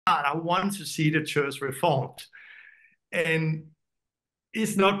I want to see the church reformed. And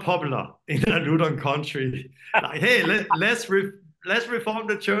it's not popular in a Lutheran country. Like, hey, let's reform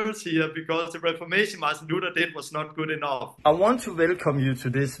the church here because the Reformation Martin Luther did was not good enough. I want to welcome you to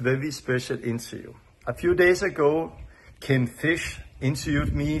this very special interview. A few days ago, Ken Fish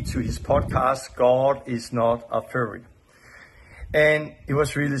interviewed me to his podcast, God is Not a Fairy. And it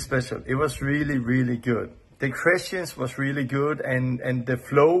was really special. It was really, really good. The questions was really good and the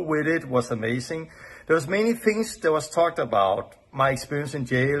flow with it was amazing. There was many things that was talked about, my experience in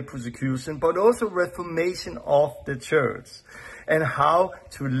jail, persecution, but also reformation of the church and how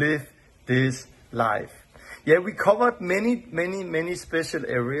to live this life. Yeah, we covered many special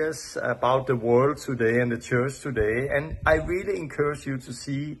areas about the world today and the church today, and I really encourage you to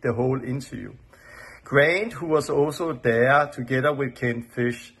see the whole interview. Grant, who was also there together with Ken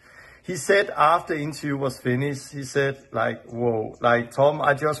Fish, he said after the interview was finished, he said like, whoa, like Tom,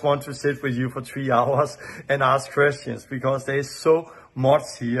 I just want to sit with you for 3 hours and ask questions because there's so much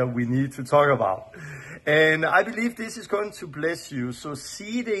here we need to talk about. And I believe this is going to bless you. So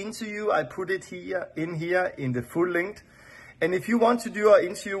see the interview, I put it here in the full length. And if you want to do an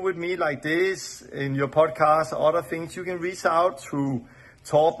interview with me like this in your podcast or other things, you can reach out to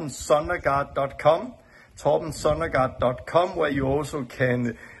torbensondergaard.com, torbensondergaard.com, where you also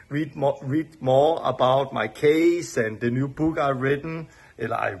can read more about my case and the new book I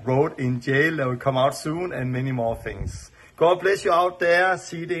wrote in jail that will come out soon, and many more things. God bless you out there.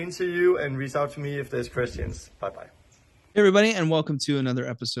 See the interview and reach out to me if there's questions. Bye-bye. Hey everybody, and welcome to another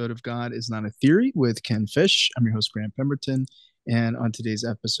episode of God is Not a Theory with Ken Fish. I'm your host, Grant Pemberton, and on today's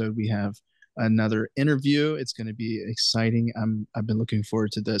episode, we have another interview. It's going to be exciting. I've been looking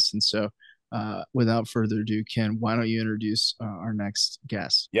forward to this, and so without further ado, Ken, why don't you introduce our next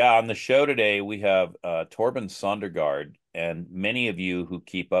guest? Yeah, on the show today, we have Torben Sondergaard, and many of you who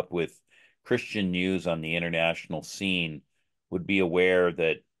keep up with Christian news on the international scene would be aware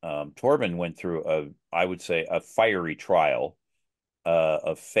that Torben went through I would say, a fiery trial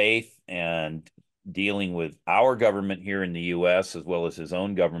of faith and dealing with our government here in the U.S. as well as his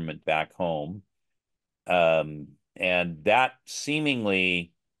own government back home. And that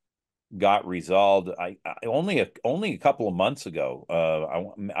seemingly got resolved only a couple of months ago.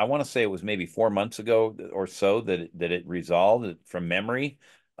 I want to say it was maybe 4 months ago or so that it resolved from memory.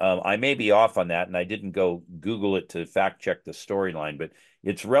 I may be off on that, and I didn't go Google it to fact check the storyline, but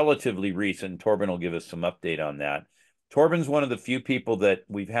it's relatively recent. Torben will give us some update on that. Torben's one of the few people that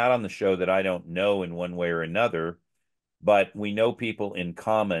we've had on the show that I don't know in one way or another, but we know people in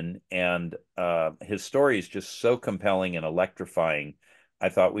common, and his story is just so compelling and electrifying. I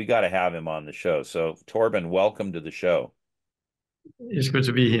thought we got to have him on the show. So Torben, welcome to the show. It's good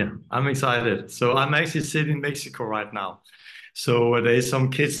to be here. I'm excited. So I'm actually sitting in Mexico right now. So there's some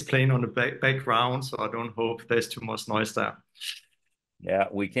kids playing on the background, so I don't hope there's too much noise there. Yeah,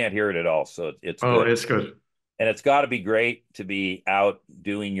 we can't hear it at all, so it's good. Oh, it's good. And it's got to be great to be out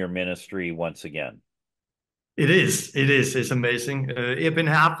doing your ministry once again. It is. It's amazing. It's been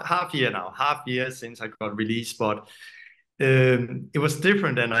half year since I got released, but it was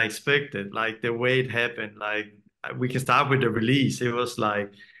different than I expected. Like the way it happened, like we can start with the release. It was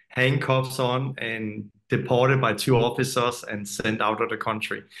like handcuffs on and deported by 2 officers and sent out of the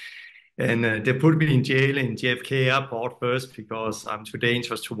country. And they put me in jail in JFK airport first because I'm too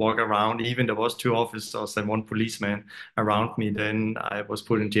dangerous to walk around. Even there was 2 officers and 1 policeman around me. Then I was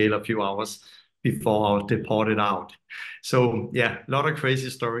put in jail a few hours before I was deported out. So yeah, a lot of crazy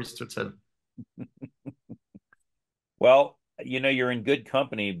stories to tell. Well, you're in good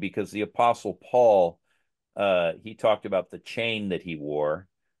company because the Apostle Paul, he talked about the chain that he wore.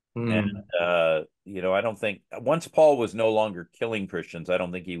 And, I don't think once Paul was no longer killing Christians, I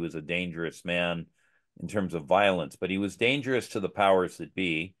don't think he was a dangerous man in terms of violence, but he was dangerous to the powers that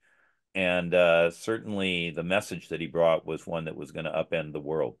be. And certainly the message that he brought was one that was going to upend the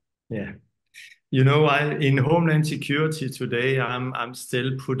world. Yeah. In Homeland Security today, I'm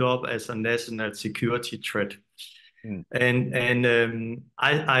still put up as a national security threat. And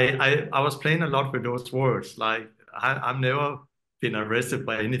I was playing a lot with those words. Like I've never been arrested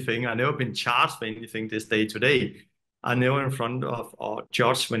by anything. I've never been charged for anything this day today. I'm never in front of a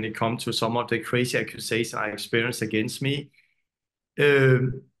judge when it comes to some of the crazy accusations I experienced against me.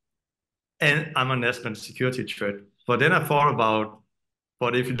 And I'm a national security threat. But then I thought about,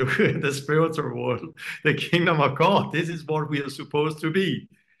 but if you look at the spiritual world, the kingdom of God, this is what we are supposed to be.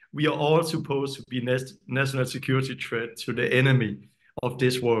 We are all supposed to be national security threat to the enemy of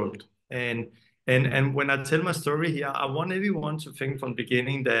this world. And when I tell my story here, I want everyone to think from the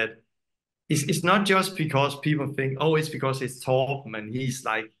beginning that it's not just because people think, oh, it's because it's Torben and he's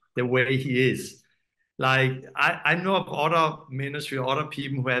like the way he is. Like I know of other ministry, other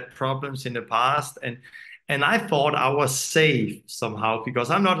people who had problems in the past, and I thought I was safe somehow because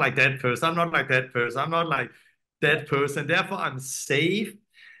I'm not like that person. I'm not like that person. I'm not like that person. Therefore, I'm safe.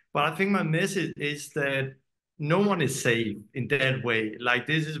 But I think my message is that no one is safe in that way. Like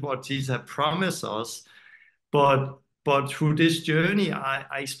this is what Jesus has promised us. But through this journey, I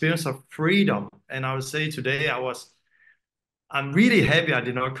experienced a freedom. And I would say today I'm really happy I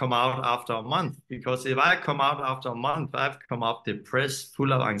did not come out after a month, because if I come out after a month, I've come out depressed,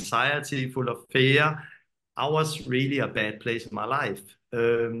 full of anxiety, full of fear. I was really a bad place in my life.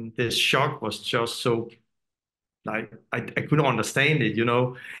 The shock was just so, like, I couldn't understand it, you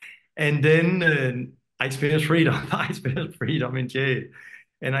know. And then I experienced freedom. I experienced freedom in jail.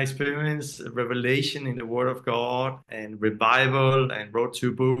 And I experienced revelation in the Word of God and revival and wrote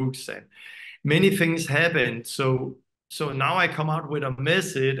 2 books and many things happened. So now I come out with a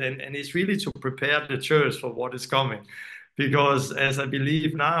message, and it's really to prepare the church for what is coming. Because as I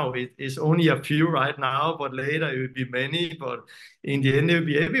believe now, it is only a few right now, but later it will be many. But in the end, it will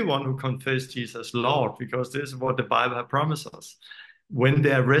be everyone who confess Jesus Lord, because this is what the Bible has promised us. When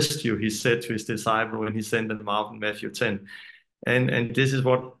they arrest you, he said to his disciple when he sent them out in Matthew 10. And this is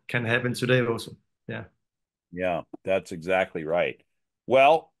what can happen today also. Yeah. Yeah, that's exactly right.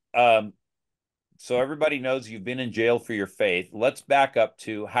 Well, so everybody knows you've been in jail for your faith. Let's back up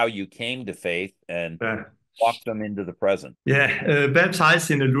to how you came to faith and Yeah. walk them into the present. Yeah,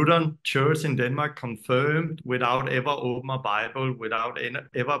 baptized in a Lutheran church in Denmark, confirmed without ever opening a Bible, without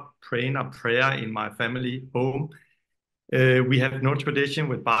ever praying a prayer in my family home. We have no tradition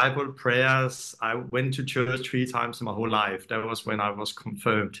with Bible prayers. I went to church 3 times in my whole life. That was when I was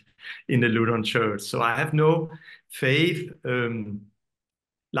confirmed in the Lutheran church. So I have no faith.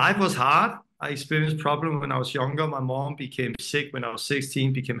 Life was hard. I experienced problems when I was younger. My mom became sick when I was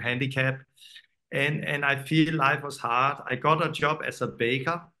 16, became handicapped. And I feel life was hard. I got a job as a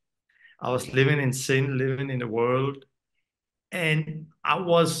baker. I was living in sin, living in the world. And I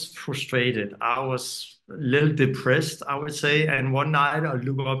was frustrated. I was a little depressed, I would say. And one night I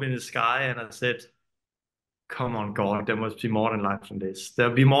looked up in the sky and I said, come on, God, there must be more than life than this.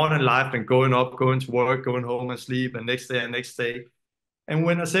 There'll be more than life than going up, going to work, going home and sleep, and next day and next day. And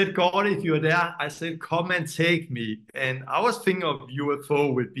when I said, God, if you're there, I said, come and take me. And I was thinking of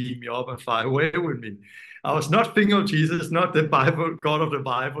UFO would beam me up and fly away with me. I was not thinking of Jesus, not the Bible, God of the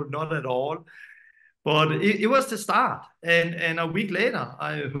Bible, not at all. But it was the start. And a week later,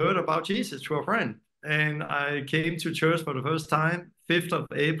 I heard about Jesus through a friend. And I came to church for the first time, 5th of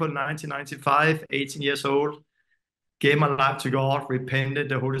April, 1995, 18 years old. Gave my life to God, repented,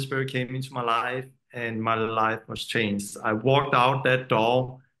 the Holy Spirit came into my life, and my life was changed. I walked out that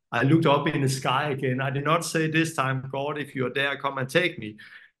door. I looked up in the sky again. I did not say this time, God, if you're there, come and take me.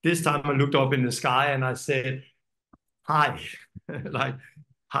 This time I looked up in the sky and I said, hi. Like,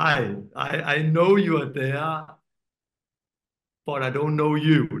 hi, I know you are there, but I don't know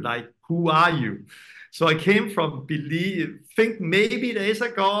you. Like, who are you? So I came from think maybe there is a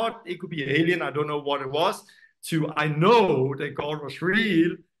God. It could be alien. I don't know what it was. To I know that God was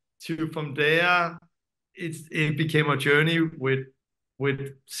real. To from there, it became a journey with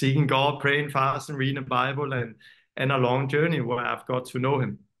seeking God, praying, fasting, reading the Bible, and a long journey where I've got to know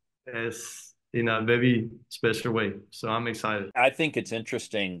Him as in a very special way. So I'm excited. I think it's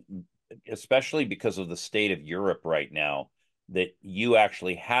interesting, especially because of the state of Europe right now, that you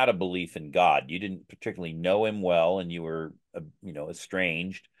actually had a belief in God. You didn't particularly know him well, and you were,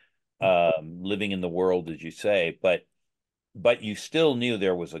 estranged, living in the world, as you say, but you still knew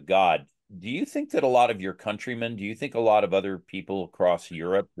there was a God. Do you think that a lot of your countrymen, do you think a lot of other people across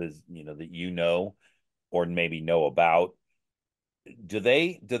Europe, that you know, or maybe know about, do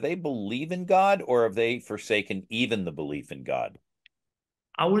they believe in God, or have they forsaken even the belief in God?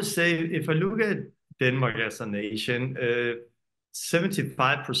 I would say if I look at Denmark as a nation,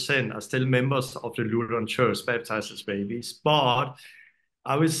 75% are still members of the Lutheran Church, baptized as babies. But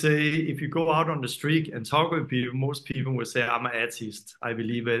I would say if you go out on the street and talk with people, most people will say, I'm an atheist. I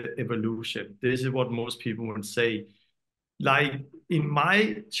believe in evolution. This is what most people would say. Like in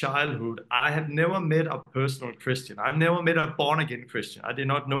my childhood, I have never met a personal Christian. I've never met a born again Christian. I did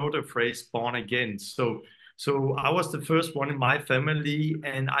not know the phrase born again. So I was the first one in my family,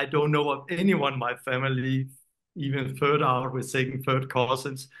 and I don't know of anyone in my family, even further out with second, third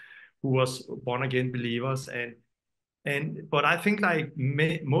cousins, who was born again believers. But I think like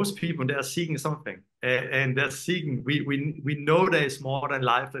most people, they are seeking something, and they're seeking. We know there is more than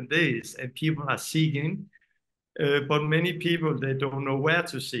life than this, and people are seeking. But many people, they don't know where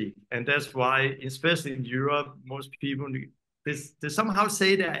to seek. And that's why, especially in Europe, most people they somehow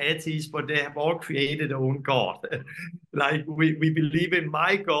say they're atheists, but they have all created their own God. Like we believe in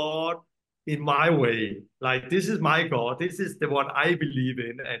my God in my way. Like this is my God. This is the one I believe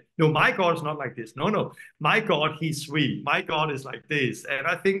in. And no, my God is not like this. No, my God, he's sweet. My God is like this. And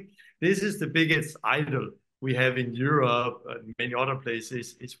I think this is the biggest idol we have in Europe and many other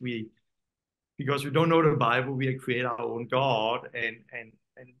places. Is we because we don't know the Bible, we create our own God, and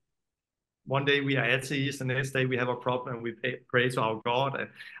one day we are atheists, and the next day we have a problem, and we pray to our God. And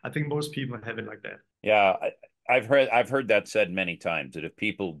I think most people have it like that. Yeah, I've heard that said many times, that if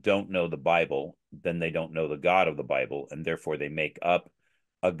people don't know the Bible, then they don't know the God of the Bible, and therefore they make up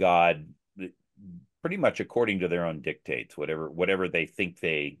a God pretty much according to their own dictates, whatever they think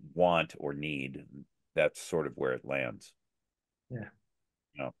they want or need. That's sort of where it lands. Yeah.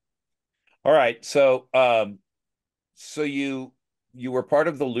 No. All right. So so you were part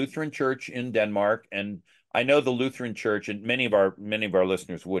of the Lutheran Church in Denmark, and I know the Lutheran Church, and many of our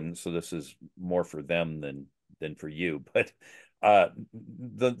listeners wouldn't, so this is more for them than for you. But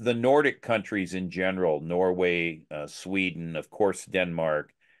the Nordic countries in general, Norway, Sweden, of course,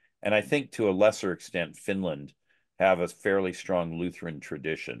 Denmark, and I think to a lesser extent Finland, have a fairly strong Lutheran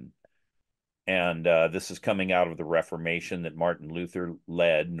tradition. And this is coming out of the Reformation that Martin Luther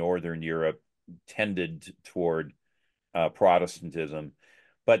led. Northern Europe tended toward Protestantism.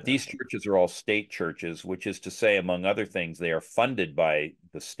 But these churches are all state churches, which is to say, among other things, they are funded by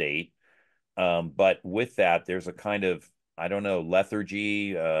the state. But with that, there's a kind of, I don't know,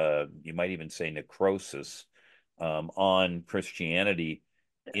 lethargy, you might even say necrosis, on Christianity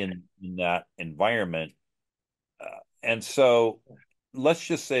in that environment. And so let's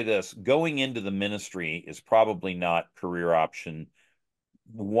just say this: going into the ministry is probably not career option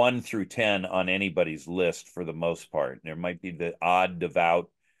 1 through 10 on anybody's list for the most part. There might be the odd devout,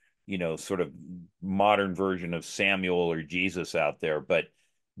 sort of modern version of Samuel or Jesus out there, but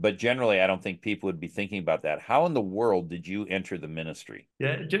generally I don't think people would be thinking about that. How in the world did you enter the ministry?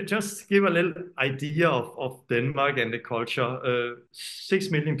 Yeah, just give a little idea of Denmark and the culture.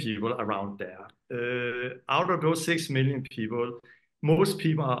 6 million people around there. Out of those 6 million people, most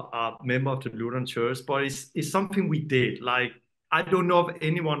people are members of the Lutheran Church, but it's something we did. Like, I don't know of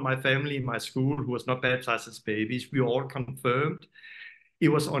anyone in my family, in my school, who was not baptized as babies. We were all confirmed. It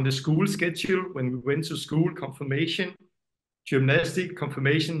was on the school schedule when we went to school: confirmation, gymnastic,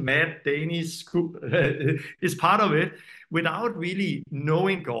 confirmation, math, Danish, school, is part of it, without really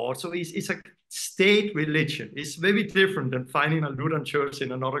knowing God. So it's a state religion. It's very different than finding a Lutheran church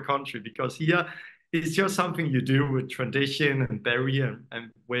in another country, because here it's just something you do with tradition and burial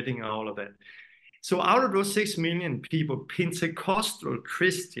and wedding and all of that. So out of those 6 million people, Pentecostal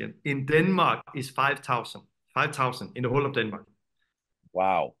Christian in Denmark is 5,000. 5,000 in the whole of Denmark.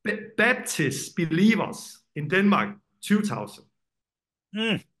 Wow. Baptist believers in Denmark, 2,000.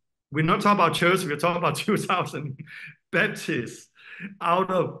 We're not talking about church, we're talking about 2,000 Baptists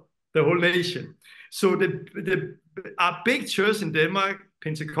out of the whole nation. So our big church in Denmark,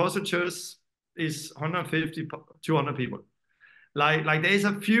 Pentecostal church, is 150, 200 people. Like there's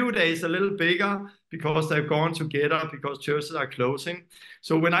a few days a little bigger because they've gone together, because churches are closing.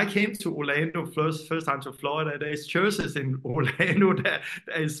 So when I came to Orlando first time to Florida, there's churches in Orlando that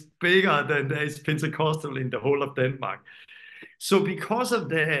is bigger than there's Pentecostal in the whole of Denmark. So because of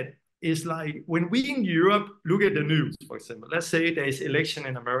that, it's like when we in Europe look at the news, for example, let's say there's election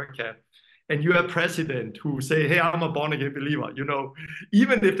in America, and you have president who say, hey, I'm a born again believer,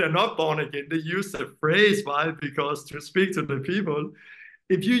 even if they're not born again, they use the phrase, why? Because to speak to the people,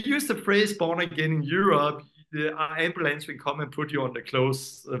 if you use the phrase born again in Europe, the ambulance will come and put you on the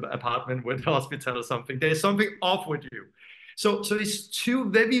close apartment with the hospital or something. There's something off with you. So it's two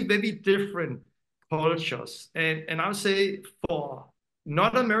very, very different cultures. And I would say for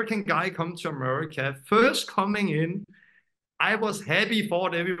not American guy coming to America, first coming in, I was happy,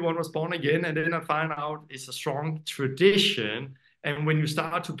 thought everyone was born again, and then I find out it's a strong tradition. And when you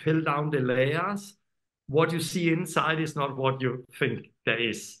start to peel down the layers, what you see inside is not what you think there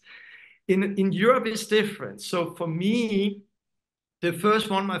is. In Europe, it's different. So for me, the first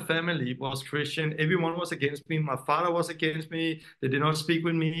one, my family was Christian. Everyone was against me. My father was against me. They did not speak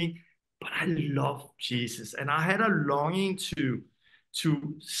with me. But I loved Jesus, and I had a longing to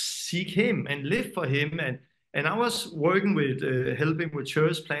seek him and live for him. And I was working with helping with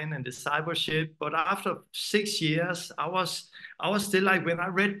church plan and discipleship. But after 6 years, I was still like, when I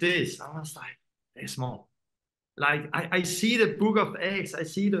read this, I was like, there's more. Like I see the book of Acts, I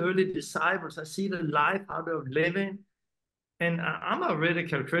see the early disciples, I see the life, how they're living. And I'm a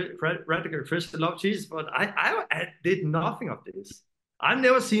radical Christian, love Jesus, but I did nothing of this. I've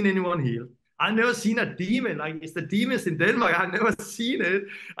never seen anyone healed. I never seen a demon. Like, it's the demons in Denmark. I never seen it.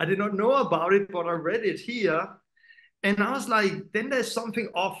 I did not know about it, but I read it here. And I was like, then there's something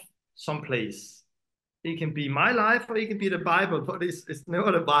off someplace. It can be my life or it can be the Bible, but it's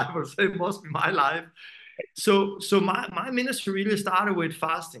never the Bible, so it must be my life. So my ministry really started with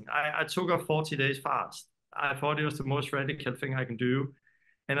fasting. I took a 40 days fast. I thought it was the most radical thing I can do.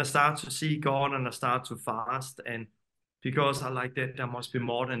 And I started to see God and I started to fast. And because I like that, there must be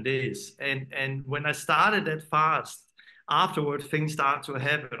more than this. And when I started that fast, afterward things start to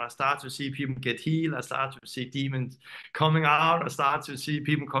happen. I start to see people get healed. I start to see demons coming out. I start to see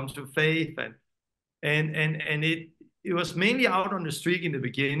people come to faith. And it was mainly out on the street in the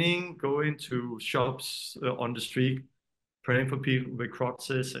beginning, going to shops on the street, praying for people with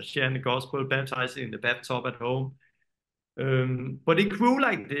crutches, and sharing the gospel, baptizing in the bathtub at home. But it grew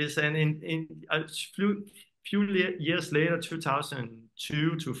like this, and in a few years later,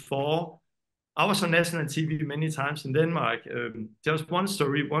 2002 to 4, I was on national TV many times in Denmark. There was one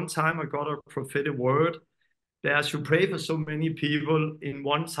story. One time I got a prophetic word that I should pray for so many people in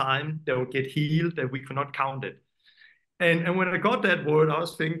one time that would get healed that we could not count it. And when I got that word, I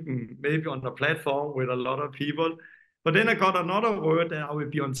was thinking maybe on the platform with a lot of people. But then I got another word that I would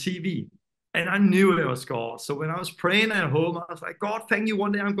be on TV. And I knew it was God. So when I was praying at home, I was like, God, thank you.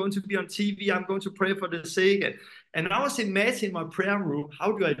 One day I'm going to be on TV. I'm going to pray for the sick. And I was imagining my prayer room.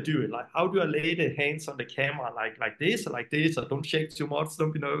 How do I do it? Like, how do I lay the hands on the camera like this or like this? Or don't shake too much.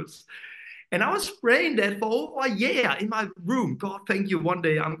 Don't be nervous. And I was praying that for over a year in my room. God, thank you. One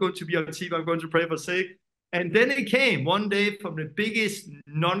day I'm going to be on TV. I'm going to pray for sick. And then it came one day from the biggest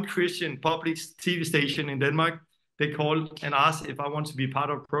non-Christian public TV station in Denmark. They called and asked if I want to be part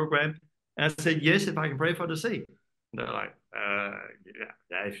of the program. And I said, yes, if I can pray for the sick. And they're like,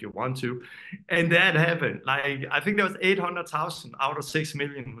 yeah, if you want to. And that happened. Like, I think there was 800,000 out of 6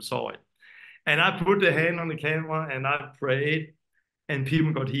 million who saw it. And I put the hand on the camera and I prayed. And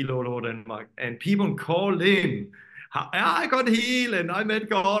people got healed all over Denmark. And people called in. I got healed and I met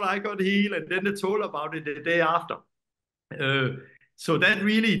God, I got healed. And then they told about it the day after. So that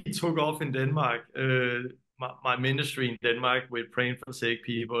really took off in Denmark. My ministry in Denmark with praying for sick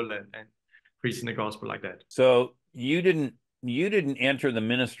people and preaching the gospel like that. So you didn't enter the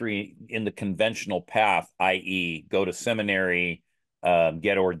ministry in the conventional path, i.e., go to seminary,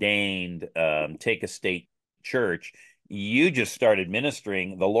 get ordained, take a state church. You just started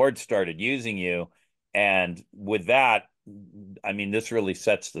ministering. The Lord started using you. And with that, I mean, this really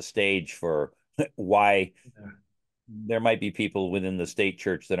sets the stage for why there might be people within the state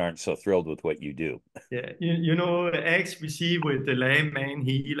church that aren't so thrilled with what you do. Yeah, you know, Acts we see with the lame man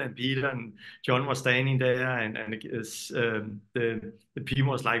healed, and Peter and John was standing there, and the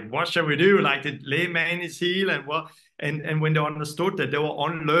people was like, "What shall we do?" Like, the lame man is healed, and what? And when they understood that they were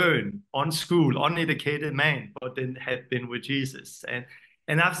unlearned, unschooled, uneducated man, but then had been with Jesus,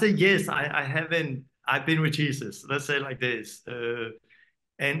 and I've said, yes, I haven't. I've been with Jesus. Let's say it like this,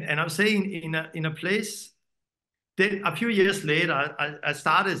 and I'm saying in a place. Then a few years later, I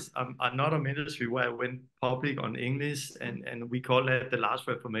started another ministry where I went public on English, and we call that the Last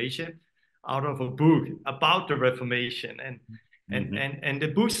Reformation, out of a book about the Reformation. And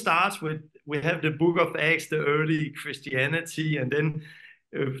the book starts with, we have the book of Acts, the early Christianity, and then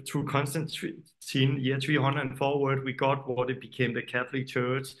through Constantine, year 300 and forward, we got what it became the Catholic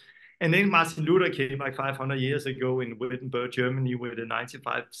Church. And then Martin Luther came like 500 years ago in Wittenberg, Germany, with the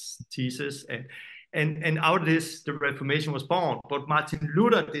 95 Theses. And out of this, the Reformation was born. But Martin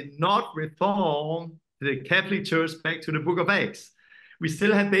Luther did not reform the Catholic Church back to the book of Acts. We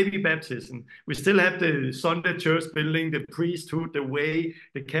still have baby baptism. We still have the Sunday church building, the priesthood, the way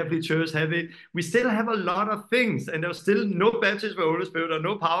the Catholic Church have it. We still have a lot of things. And there's still no baptism of the Holy Spirit, or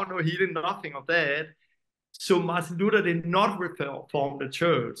no power, no healing, nothing of that. So Martin Luther did not reform the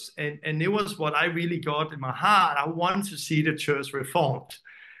church. And it was what I really got in my heart. I want to see the church reformed.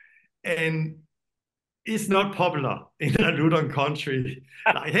 And it's not popular in a Lutheran country.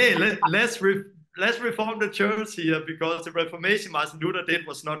 Like, hey, let's reform the church here, because the Reformation Martin Luther did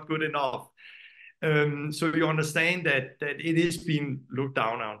was not good enough. So you understand that it is being looked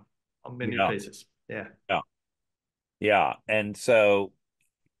down on many places. Yeah. And so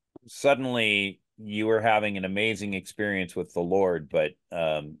suddenly you were having an amazing experience with the Lord, but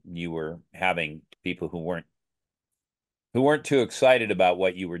you were having people who weren't too excited about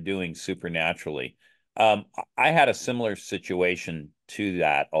what you were doing supernaturally. I had a similar situation to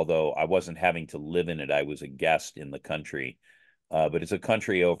that, although I wasn't having to live in it. I was a guest in the country, but it's a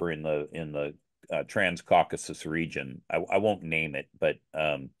country over in the Trans-Caucasus region. I won't name it, but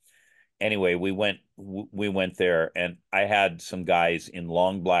anyway, we went there, and I had some guys in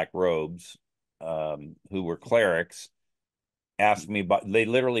long black robes who were clerics asked me, they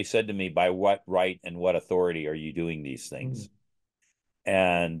literally said to me, by what right and what authority are you doing these things?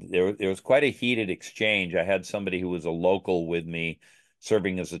 And there was quite a heated exchange. I had somebody who was a local with me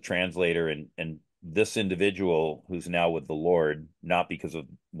serving as a translator, and this individual who's now with the Lord, not because of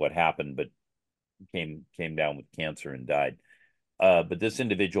what happened, but came down with cancer and died. But this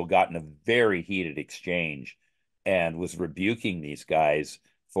individual got in a very heated exchange and was rebuking these guys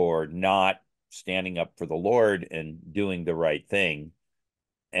for not standing up for the Lord and doing the right thing.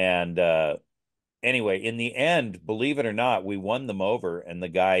 And anyway, in the end, believe it or not, we won them over. And the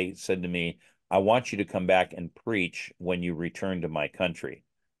guy said to me, I want you to come back and preach when you return to my country,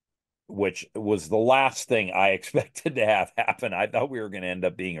 which was the last thing I expected to have happen. I thought we were going to end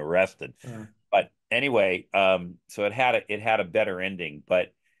up being arrested. But anyway, so it had a better ending.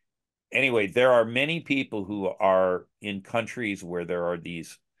 But anyway, there are many people who are in countries where there are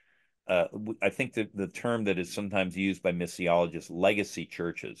these, I think the term that is sometimes used by missiologists, legacy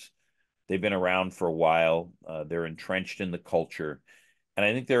churches. They've been around for a while. They're entrenched in the culture. And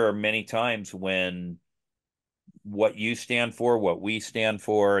I think there are many times when what you stand for, what we stand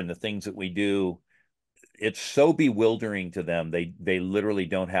for, and the things that we do, it's so bewildering to them. They literally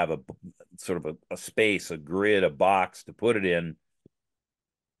don't have a sort of a space, a grid, a box to put it in.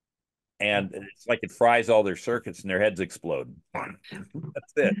 And it's like it fries all their circuits and their heads explode.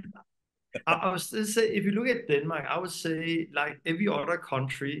 That's it. I would still say, if you look at Denmark, I would say, like every other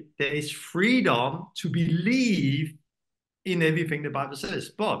country, there is freedom to believe in everything the Bible says.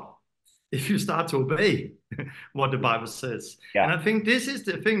 But if you start to obey what the Bible says. Yeah. And I think this is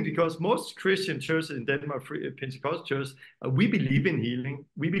the thing, because most Christian churches in Denmark, Pentecostal churches, we believe in healing,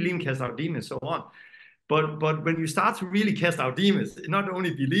 we believe in cast out demons, so on. But when you start to really cast out demons, not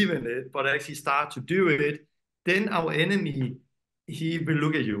only believe in it, but actually start to do it, then our enemy, he will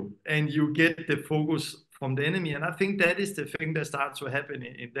look at you and you get the focus from the enemy. And I think that is the thing that starts to happen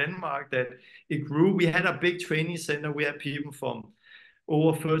in Denmark, that it grew. We had a big training center. We had people from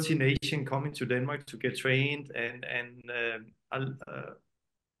over 30 nations coming to Denmark to get trained, and a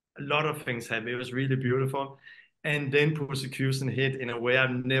lot of things happened. It was really beautiful. And then persecution hit in a way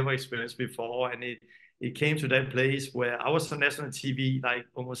I've never experienced before. And it came to that place where I was on national TV like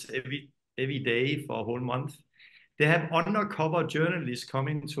almost every day for a whole month. They have undercover journalists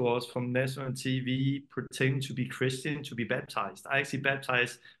coming to us from national TV pretending to be Christian, to be baptized. I actually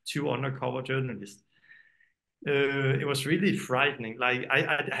baptized 2 undercover journalists. It was really frightening. Like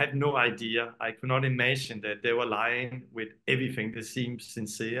I had no idea. I could not imagine that they were lying with everything. They seemed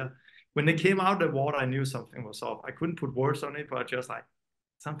sincere. When they came out of the water, I knew something was off. I couldn't put words on it, but just like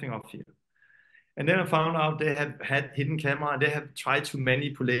something off here. And then I found out they have had hidden camera. They have tried to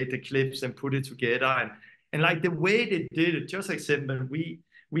manipulate the clips and put it together. And like the way they did it, just like simple.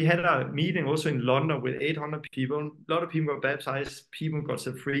 We had a meeting also in London with 800 people. A lot of people got baptized. People got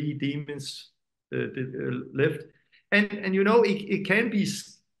set free. Demons left. And you know, it can be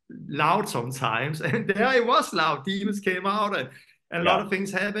loud sometimes. And there it was loud. Demons came out and a lot of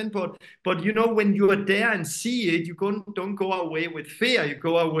things happened. But you know, when you are there and see it, you don't go away with fear. You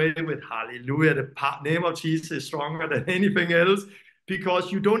go away with hallelujah. The name of Jesus is stronger than anything else.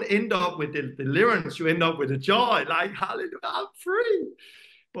 Because you don't end up with the deliverance, you end up with the joy, like, hallelujah, I'm free.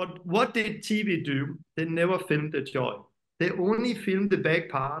 But what did TV do? They never filmed the joy. They only filmed the back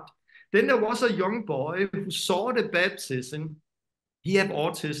part. Then there was a young boy who saw the baptism. He had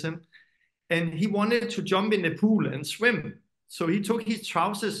autism, and he wanted to jump in the pool and swim. So he took his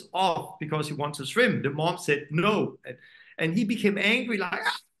trousers off because he wanted to swim. The mom said no. And he became angry, like,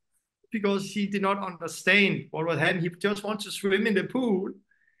 because he did not understand what was happening. He just wanted to swim in the pool.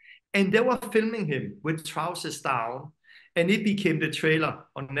 And they were filming him with trousers down. And it became the trailer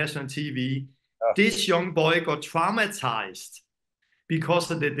on national TV. This young boy got traumatized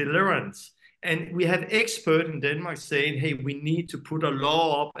because of the deliverance. And we have experts in Denmark saying, hey, we need to put a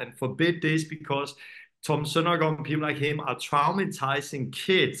law up and forbid this because Torben Søndergaard and people like him are traumatizing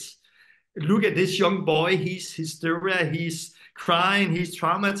kids. Look at this young boy. He's hysteria. He's crying. He's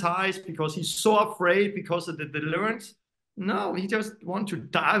traumatized because he's so afraid because of the deliverance. No, he just wants to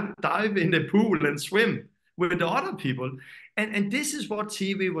dive in the pool and swim with the other people. And this is what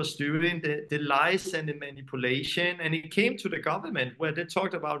TV was doing, the lies and the manipulation. And it came to the government where they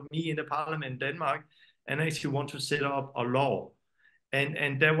talked about me in the parliament in Denmark and actually want to set up a law.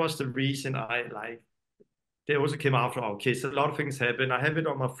 And that was the reason they also came after our case. A lot of things happened. I have it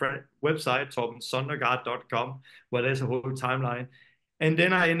on my website, torbensondergaard.com, where there's a whole timeline. And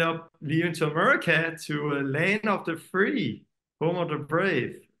then I end up leaving to America, to a land of the free, home of the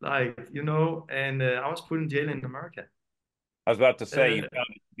brave, like, you know, and I was put in jail in America. I was about to say you Uh, found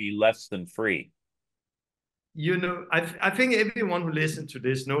it to be less than free. I think everyone who listens to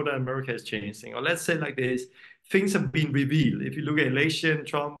this know that America is changing. Or let's say like this, things have been revealed. If you look at election,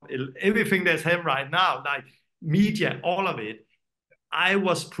 Trump, everything that's happening right now, like media, all of it, I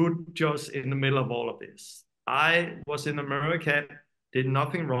was put just in the middle of all of this. I was in America, did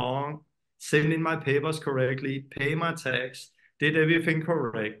nothing wrong, sent in my papers correctly, pay my tax, did everything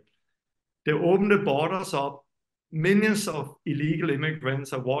correct. They opened the borders up. Millions of illegal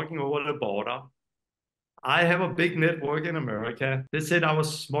immigrants are walking over the border. I have a big network in America. They said I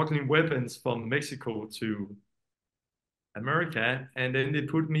was smuggling weapons from Mexico to America, and then they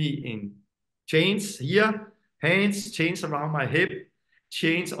put me in chains here, hands, chains around my hip,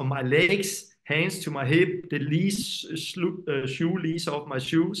 chains on my legs, hands to my hip, the shoe lease off my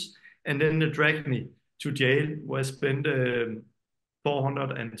shoes, and then they dragged me to jail where I spent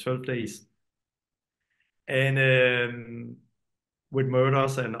 412 days. And with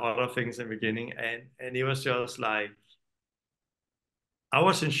murders and other things in the beginning. And it was just like, I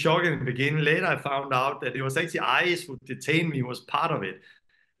was in shock in the beginning. Later, I found out that it was actually ICE who detained me, was part of it.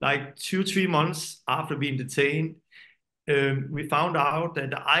 Like 2, 3 months after being detained, we found out that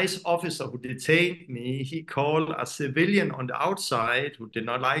the ICE officer who detained me, he called a civilian on the outside who did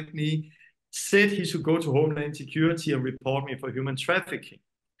not like me, said he should go to Homeland Security and report me for human trafficking.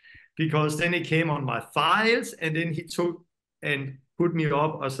 Because then he came on my files and then he took and put me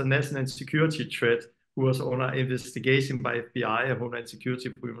up as a national security threat who was under investigation by FBI and Homeland Security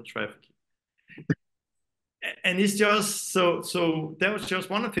for human trafficking. And it's just so that was just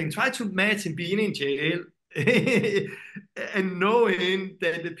one thing. Try to imagine being in jail and knowing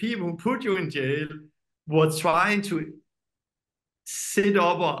that the people who put you in jail were trying to set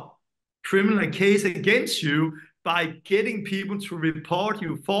up a criminal case against you by getting people to report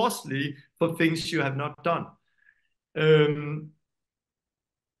you falsely for things you have not done.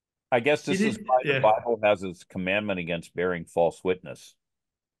 I guess this is why the yeah. Bible has its commandment against bearing false witness.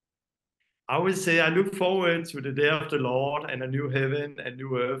 I would say I look forward to the day of the Lord and a new heaven and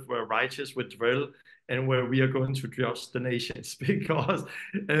new earth where righteous will dwell and where we are going to judge the nations because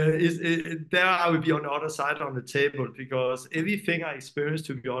there I will be on the other side on the table because everything I experienced,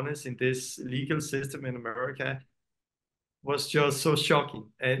 to be honest, in this legal system in America was just so shocking.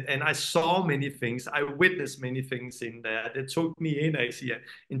 And I saw many things. I witnessed many things in there. They took me in, actually,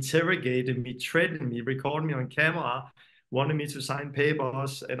 interrogated me, threatened me, recorded me on camera, wanted me to sign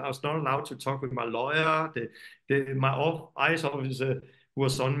papers, and I was not allowed to talk with my lawyer. My ICE officer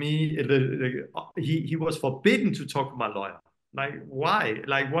was on me. He was forbidden to talk with my lawyer. Like, why?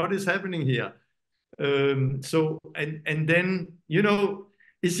 Like, what is happening here? And then,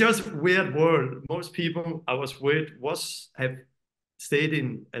 it's just a weird world. Most people I was with have stayed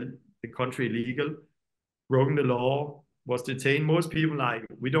in the country illegal, broken the law, was detained. Most people like,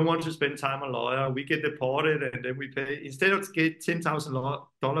 we don't want to spend time on a lawyer. We get deported and then we pay, instead of get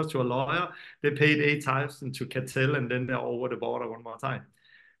 $10,000 to a lawyer, they paid 8 times to cartel and then they're over the border one more time.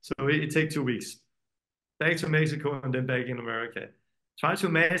 So it takes 2 weeks. Back to Mexico and then back in America. Try to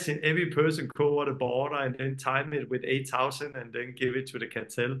imagine every person go over the border and then time it with 8,000 and then give it to the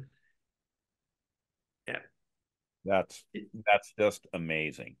cartel. Yeah. That's just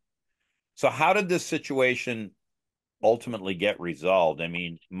amazing. So how did this situation ultimately get resolved? I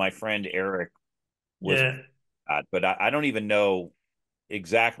mean, my friend Eric was that, but I don't even know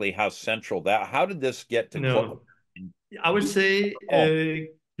exactly how central that. How did this get to close? I would say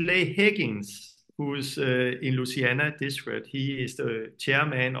Clay Higgins, who's in Louisiana district. He is the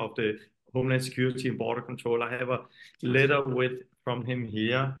chairman of the Homeland Security and Border Control. I have a letter from him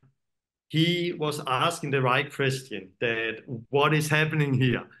here. He was asking the right question, that what is happening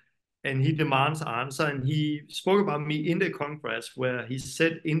here? And he demands answer. And he spoke about me in the Congress, where he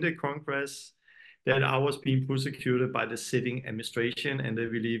said in the Congress that I was being persecuted by the sitting administration, and they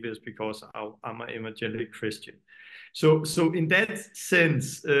believe it's because I'm an evangelical Christian. So in that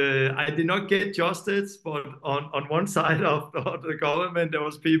sense, I did not get justice, but on one side of the government, there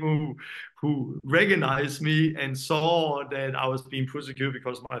was people who recognized me and saw that I was being persecuted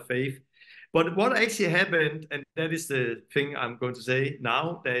because of my faith. But what actually happened, and that is the thing I'm going to say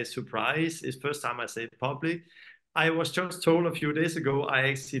now, that is surprise, is first time I say it public. I was just told a few days ago I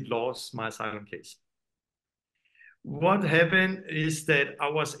actually lost my asylum case. What happened is that I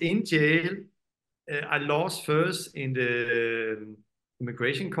was in jail. I lost first in the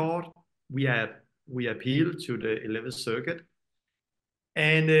immigration court. We appealed to the 11th Circuit.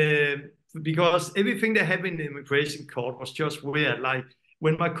 And because everything that happened in the immigration court was just weird. Like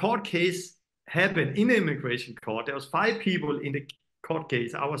when my court case happened in the immigration court, there was 5 people in the court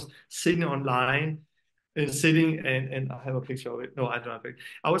case. I was sitting online. and sitting, and I have a picture of it. No, I don't have it.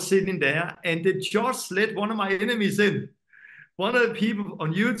 I was sitting there, and the judge let one of my enemies in. One of the people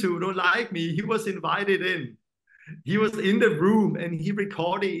on YouTube who don't like me, he was invited in. He was in the room, and he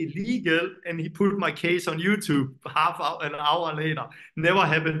recorded illegal, and he put my case on YouTube an hour later. Never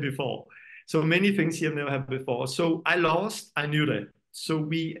happened before. So many things here never happened before. So I lost. I knew that. So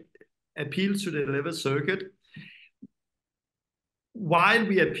we appealed to the 11th Circuit. While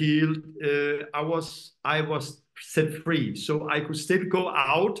we appealed, I was set free, so I could still go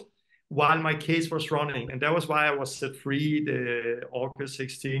out while my case was running, and that was why I was set free the August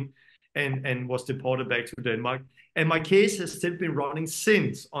 16 and was deported back to Denmark. And my case has still been running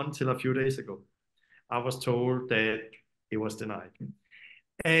since, until a few days ago. I was told that it was denied.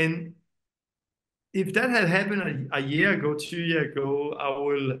 And if that had happened a year ago, 2 years ago, I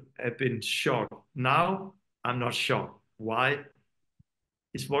would have been shocked. Now I'm not shocked. Why?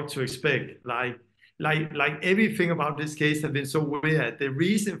 It's what to expect. Like everything about this case has been so weird. The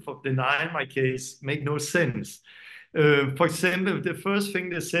reason for denying my case make no sense. For example, the first thing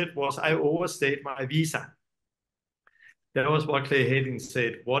they said was I overstayed my visa. That was what Clay Higgins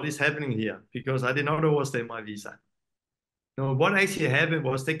said. What is happening here? Because I did not overstay my visa. No, what actually happened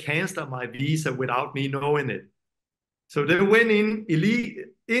was they canceled my visa without me knowing it. So they went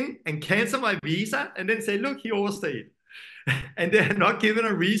in and canceled my visa and then say, look, he overstayed. And they had not given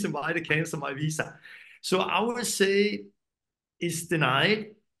a reason why they canceled my visa. So I would say it's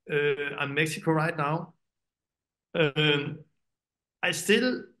denied. I'm in Mexico right now. I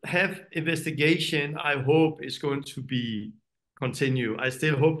still have investigation. I hope is going to be continue. I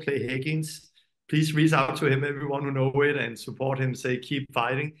still hope Clay Higgins, please reach out to him, everyone who know it, and support him, say keep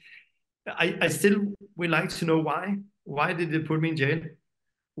fighting. I still would like to know why. Why did they put me in jail?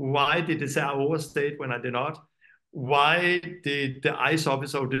 Why did they say I overstayed when I did not? Why did the ICE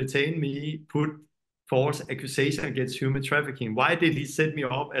officer who detained me put false accusation against human trafficking? Why did he set me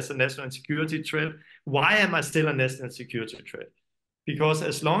up as a national security threat? Why am I still a national security threat? Because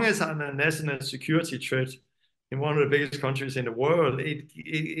as long as I'm a national security threat in one of the biggest countries in the world,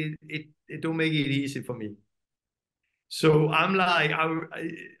 it don't make it easy for me. So I'm like,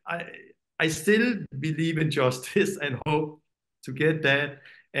 I still believe in justice and hope to get that.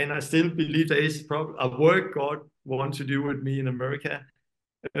 And I still believe there is a work God wants to do with me in America.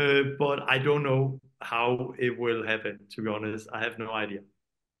 But I don't know how it will happen, to be honest. I have no idea.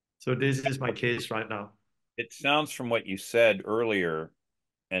 So this is my case right now. It sounds from what you said earlier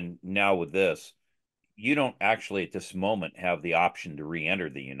and now with this, you don't actually at this moment have the option to re-enter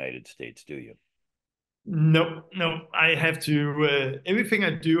the United States, do you? No, no. I have to, everything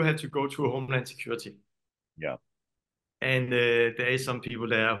I do have to go through Homeland Security. Yeah. And there is some people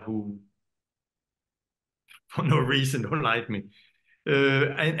there who, for no reason, don't like me.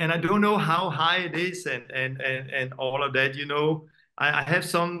 And I don't know how high it is and all of that. You know, I have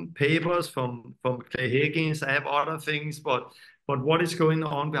some papers from Clay Higgins. I have other things, but what is going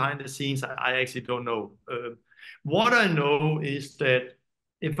on behind the scenes, I actually don't know. What I know is that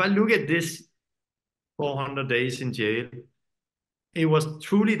if I look at this 400 days in jail, it was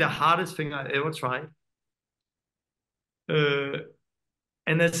truly the hardest thing I ever tried.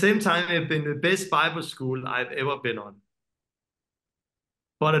 And at the same time, it's been the best Bible school I've ever been on.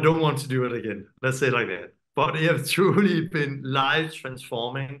 But I don't want to do it again. Let's say it like that. But it has truly been life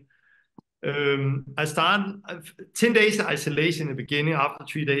transforming. I started 10 days of isolation in the beginning. After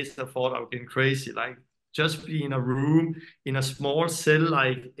 3 days, I thought I was getting crazy. Like just be in a room, in a small cell,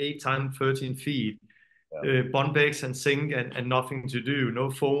 like 8 times 13 feet. Yeah. Bunk beds and sink and nothing to do.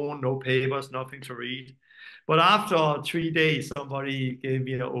 No phone, no papers, nothing to read. But after 3 days, somebody gave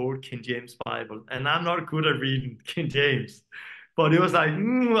me an old King James Bible. And I'm not good at reading King James. But it was like,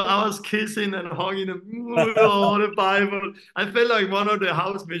 I was kissing and hugging the Bible. I felt like one of the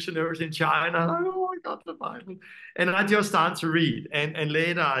house missionaries in China. Like, oh, I got the Bible. And I just started to read. And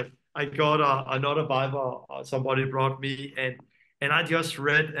later I got another Bible somebody brought me. And I just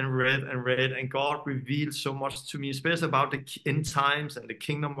read and read and read. And God revealed so much to me, especially about the end times and the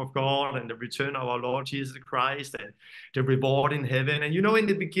kingdom of God and the return of our Lord Jesus Christ and the reward in heaven. And you know, in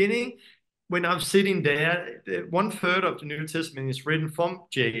the beginning, when I'm sitting there, 1/3 of the New Testament is written from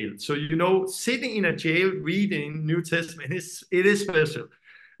jail. So, you know, sitting in a jail reading New Testament, it is special.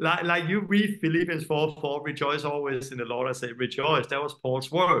 Like you read Philippians 4:4, rejoice always in the Lord. I say rejoice. That was Paul's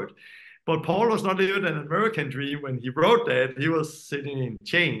word. But Paul was not living an American dream when he wrote that. He was sitting in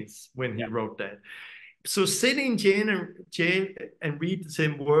chains when he wrote that. So sitting in jail and read the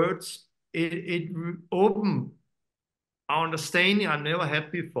same words, it opened our understanding I never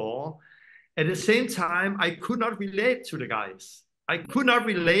had before. At the same time, I could not relate to the guys. I could not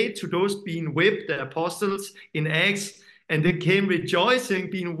relate to those being whipped, the apostles in Acts, and they came rejoicing,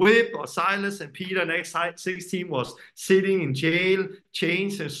 being whipped, or Silas and Peter in Acts 16 was sitting in jail,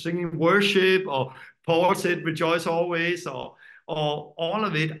 chains, and singing worship, or Paul said, rejoice always, or all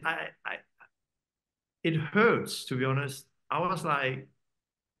of it. It hurts, to be honest. I was like,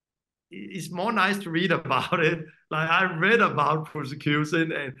 it's more nice to read about it. Like I read about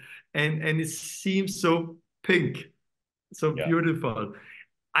persecution, and it seems so pink, so beautiful.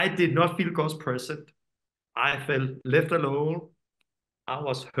 I did not feel God's presence. I felt left alone. I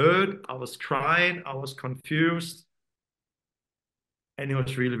was hurt. I was crying. I was confused. And it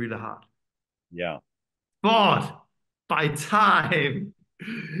was really, really hard. Yeah. But by time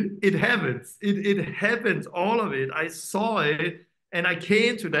it happens, it happens, all of it. I saw it and I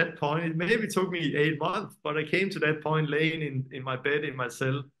came to that point. It maybe took me 8 months, but I came to that point laying in my bed in my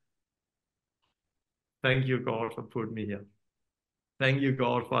cell. Thank you, God, for putting me here. Thank you,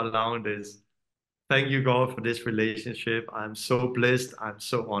 God, for allowing this. Thank you, God, for this relationship. I'm so blessed. I'm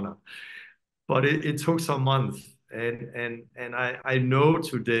so honored. But it took some months. And I know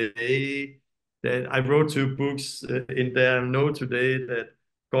today that I wrote 2 books in there. I know today that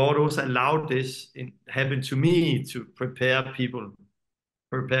God also allowed this happen to me to prepare people,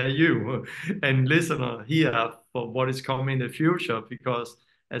 prepare you and listener here for what is coming in the future. Because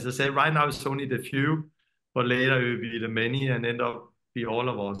as I said, right now it's only the few, but later it will be the many and end up be all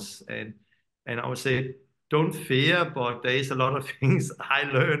of us. And I would say, don't fear, but there is a lot of things I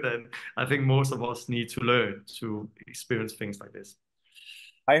learned, and I think most of us need to learn to experience things like this.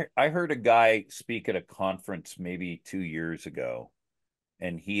 I heard a guy speak at a conference maybe 2 years ago,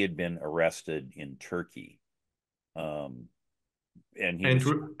 and he had been arrested in Turkey. And he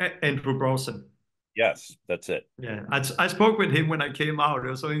Andrew Browson. Yes, that's it. Yeah, I spoke with him when I came out. It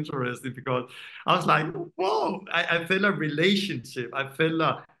was so interesting because I was like, whoa, I felt a relationship. I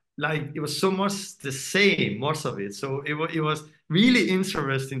felt like it was so much the same, most of it. So it was really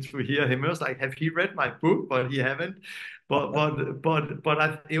interesting to hear him. It was like, have he read my book? But he haven't.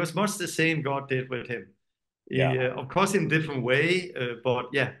 It was much the same God did with him. Yeah. Of course, in a different way, but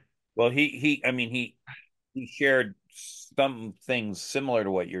yeah. Well, he shared some things similar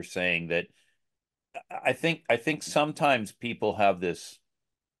to what you're saying, that I think sometimes people have this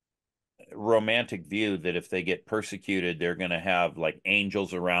romantic view that if they get persecuted, they're going to have like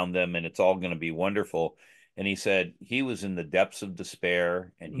angels around them and it's all going to be wonderful. And he said he was in the depths of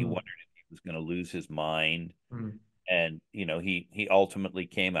despair and he wondered if he was going to lose his mind. And he ultimately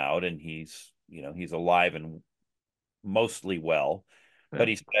came out, and he's alive and mostly well. But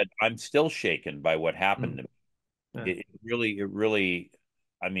he said, I'm still shaken by what happened to me. It really,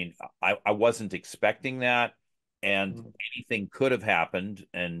 I mean, I wasn't expecting that, and anything could have happened.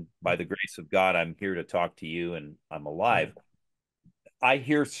 And by the grace of God, I'm here to talk to you, and I'm alive. I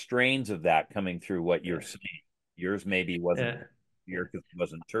hear strains of that coming through what you're saying. Yours maybe wasn't here because it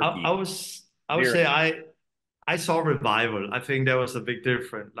wasn't Turkey. I would say I saw revival. I think there was a big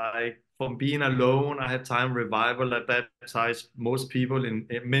difference. Like from being alone, I had time revival. I baptized most people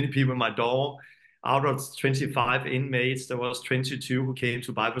many people in my dorm. Out of 25 inmates, there was 22 who came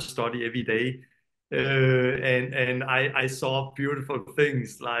to Bible study every day. And I saw beautiful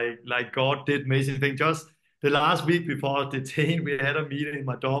things, like God did amazing things. Just the last week before detained, we had a meeting in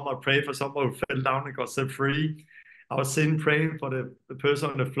my dorm. I prayed for someone who fell down and got set free. I was sitting praying for the person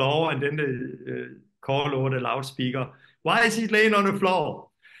on the floor, and then they called over the loudspeaker, why is he laying on the floor?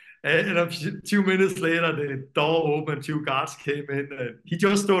 And a few minutes later, the door opened, 2 guards came in, and he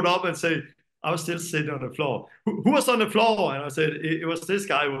just stood up and said, I was still sitting on the floor. Who was on the floor? And I said, it was this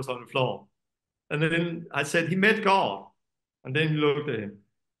guy who was on the floor. And then I said, he met God. And then he looked at him.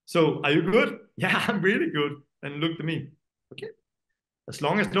 So, are you good? Yeah, I'm really good. And looked at me. Okay. As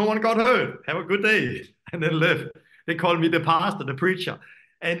long as no one got hurt, have a good day. And then left. They called me the pastor, the preacher.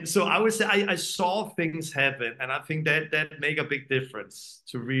 And so I would say I saw things happen. And I think that make a big difference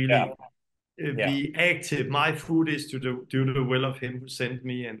to really be active. My food is to do the will of him who sent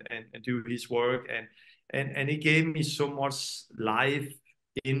me and do his work. And he gave me so much life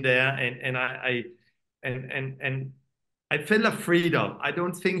in there. And I felt a freedom. I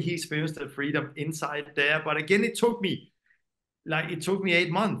don't think he experienced the freedom inside there. But again, it took me 8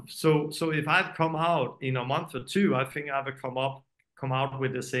 months. So if I've come out in a month or two, I think I would come out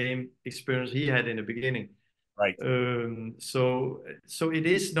with the same experience he had in the beginning. Right. So it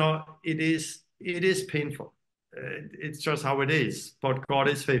is painful. It's just how it is. But God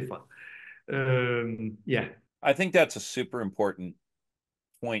is faithful. Yeah. I think that's a super important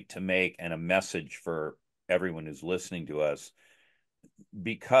point to make, and a message for everyone who's listening to us,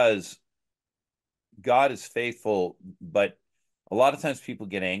 because God is faithful, but a lot of times people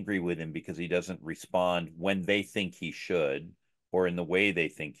get angry with him because he doesn't respond when they think he should or in the way they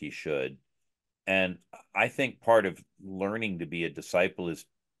think he should. And I think part of learning to be a disciple is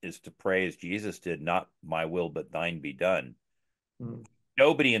to pray as Jesus did, not my will, but thine be done. Mm.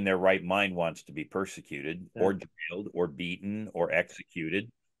 Nobody in their right mind wants to be persecuted or jailed or beaten or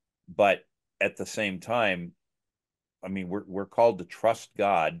executed. But at the same time, I mean, we're called to trust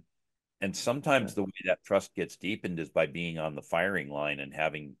God. And sometimes the way that trust gets deepened is by being on the firing line and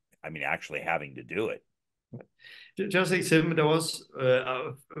actually having to do it. Just example, there was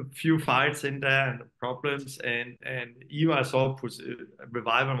a few fights in there and problems, and even I saw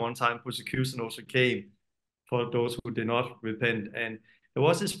revival one time, persecution also came for those who did not repent. And there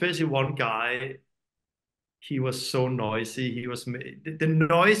was especially one guy. He was so noisy. The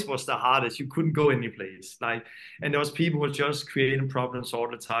noise was the hardest. You couldn't go any place. And there was people who were just creating problems all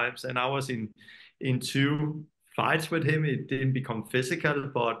the times. And I was in two fights with him. It didn't become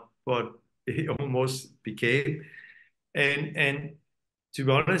physical, but it almost became. And to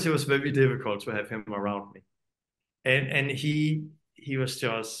be honest, it was very difficult to have him around me. And he was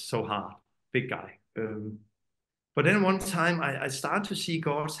just so hard, big guy. But then one time I started to see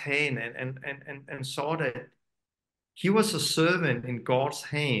God's hand and saw that he was a servant in God's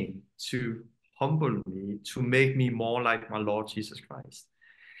hand to humble me, to make me more like my Lord Jesus Christ.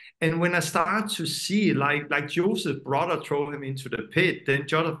 And when I started to see, like Joseph's brother threw him into the pit, then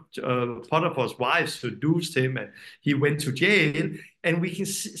Potiphar's wife seduced him and he went to jail. And we can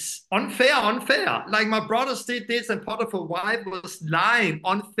see, unfair. Like my brothers did this and Potiphar's wife was lying,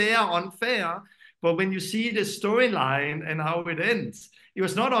 unfair. But when you see the storyline and how it ends, it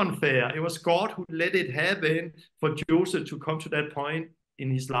was not unfair. It was God who let it happen for Joseph to come to that point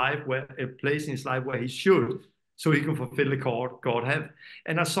in his life, a place in his life where he should, so he can fulfill the call God had.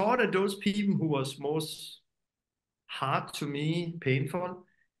 And I saw that those people who was most hard to me, painful,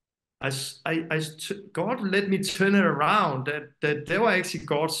 God let me turn it around, that they were actually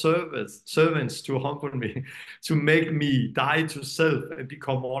God's servants to humble me, to make me die to self and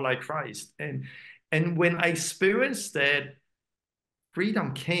become more like Christ. And when I experienced that,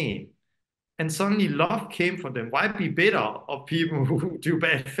 freedom came. And suddenly love came for them. Why be bitter of people who do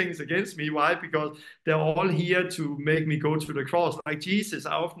bad things against me? Why? Because they're all here to make me go to the cross. Like Jesus,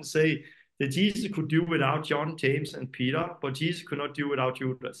 I often say that Jesus could do without John, James, and Peter, but Jesus could not do without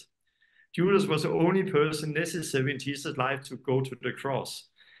Judas. Judas was the only person necessary in Jesus' life to go to the cross.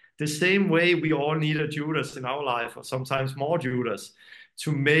 The same way we all need a Judas in our life, or sometimes more Judas,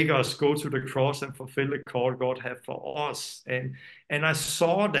 to make us go to the cross and fulfill the call God had for us. And I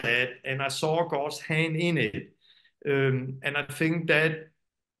saw that, and I saw God's hand in it. And I think that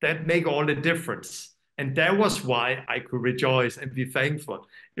make all the difference. And that was why I could rejoice and be thankful.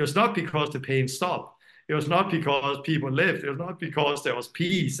 It was not because the pain stopped. It was not because people lived. It was not because there was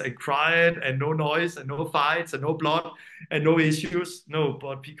peace and quiet and no noise and no fights and no blood and no issues. No,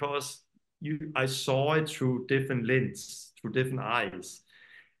 but because I saw it through different lenses, through different eyes.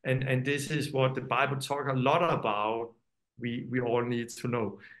 And this is what the Bible talks a lot about. We all need to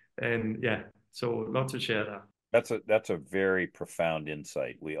know. And yeah, so a lot to share there. That's a very profound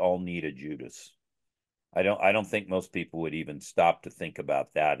insight. We all need a Judas. I don't think most people would even stop to think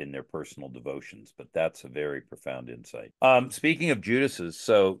about that in their personal devotions, but that's a very profound insight. Speaking of Judases,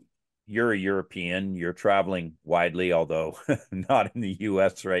 so you're a European, you're traveling widely, although not in the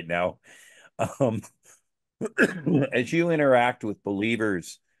US right now. As you interact with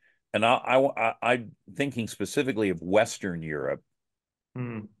believers, and I'm thinking specifically of Western Europe,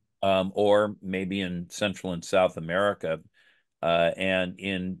 or maybe in Central and South America, and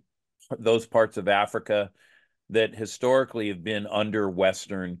in those parts of Africa that historically have been under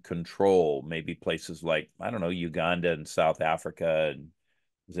Western control, maybe places like, I don't know, Uganda and South Africa and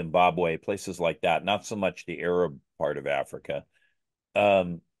Zimbabwe, places like that, not so much the Arab part of Africa.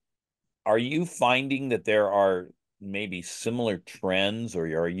 Are you finding that there are maybe similar trends, or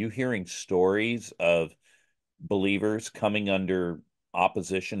are you hearing stories of believers coming under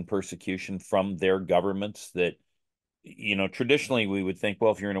opposition, persecution from their governments that, you know, traditionally we would think,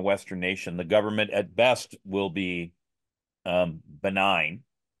 well, if you're in a Western nation, the government at best will be benign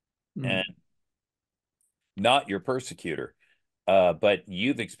and not your persecutor. But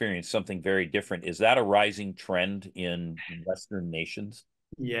you've experienced something very different. Is that a rising trend in Western nations?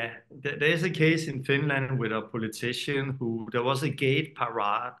 Yeah, there's a case in Finland with a politician there was a gate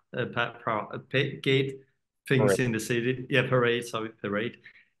parade, gate things in the city. Yeah, parade.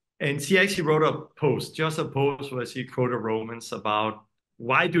 And she actually wrote a post where she quoted Romans about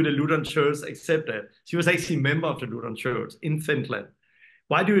why do the Lutheran Church accept that? She was actually a member of the Lutheran Church in Finland.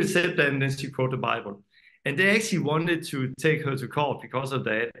 Why do you accept that? And then she quoted the Bible. And they actually wanted to take her to court because of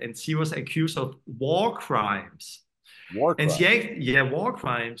that. And she was accused of war crimes. War And crimes. war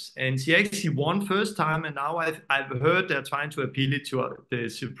crimes. And she actually won first time. And now I've heard they're trying to appeal it to the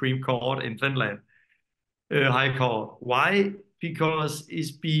Supreme Court in Finland, High Court. Why? Because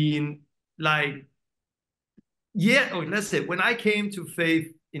it's been like, let's say when I came to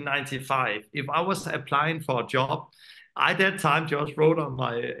faith in 95, if I was applying for a job, I at that time just wrote on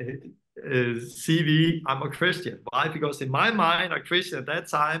my CV, I'm a Christian. Why? Because in my mind, a Christian at that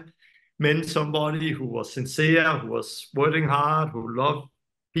time meant somebody who was sincere, who was working hard, who loved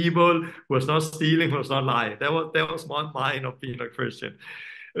people, who was not stealing, who was not lying. That was my mind of being a Christian.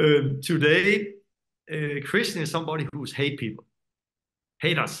 Today, Christian is somebody who's hate people.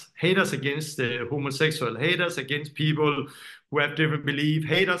 Haters against the homosexual, haters against people who have different beliefs,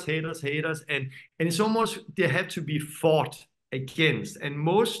 haters. And it's almost, they have to be fought against. And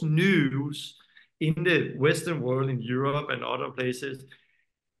most news in the Western world, in Europe and other places,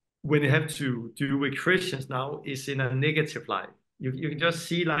 when they have to do with Christians now, is in a negative light. You can just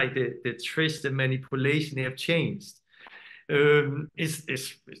see like the tricks, the manipulation, they have changed. We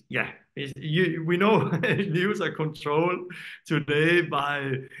know news are controlled today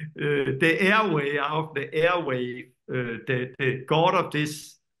by the airwave, the god of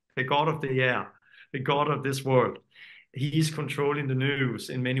this, the god of the air, the god of this world. He is controlling the news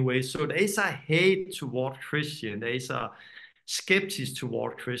in many ways. So there is a hate toward Christian. There is a skeptics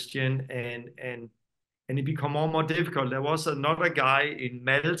toward Christian, and it become more and more difficult. There was another guy in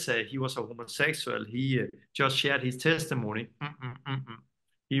Malta. He was a homosexual. He just shared his testimony. I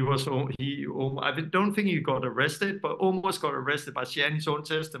don't think he got arrested, but almost got arrested by sharing his own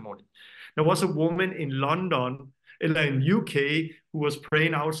testimony. There was a woman in London, in UK, who was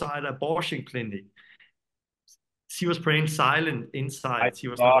praying outside an abortion clinic. She was praying silent inside. She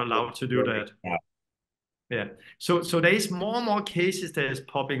was not allowed to do that. Yeah. So there is more and more cases that is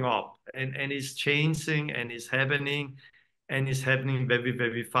popping up, and it's changing, and it's happening very,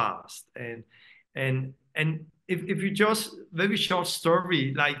 very fast. And if you just, very short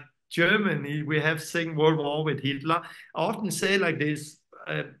story, like Germany, we have seen World War with Hitler. I often say like this,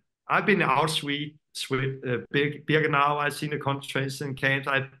 I've been in Auschwitz, Birkenau, I've seen the concentration camps,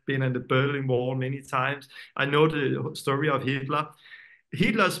 I've been in the Berlin Wall many times. I know the story of Hitler.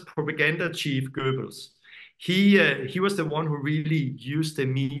 Hitler's propaganda chief, Goebbels, he was the one who really used the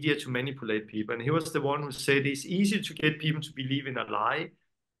media to manipulate people. And he was the one who said it's easy to get people to believe in a lie.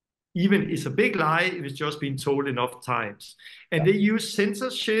 Even it's a big lie if it's just been told enough times. And they used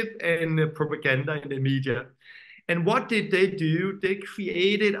censorship and propaganda in the media. And what did they do? They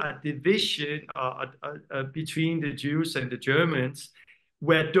created a division between the Jews and the Germans,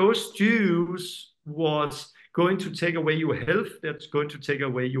 where those Jews was going to take away your health, that's going to take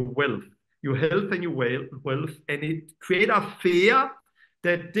away your wealth. Your health and your wealth, and it created a fear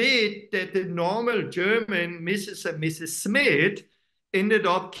that the normal German Mrs. and Mrs. Smith ended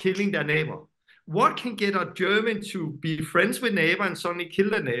up killing their neighbor. What can get a German to be friends with neighbor and suddenly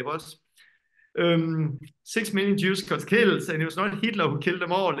kill their neighbors? 6 million Jews got killed, and it was not Hitler who killed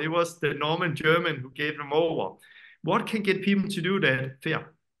them all. It was the Norman German who gave them over. What can get people to do that? Fear.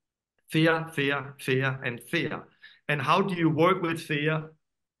 And how do you work with fear?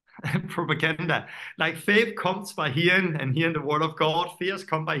 Propaganda. Like faith comes by hearing, and hearing the word of God. Fears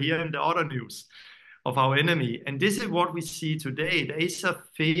come by hearing the other news of our enemy. And this is what we see today. There is a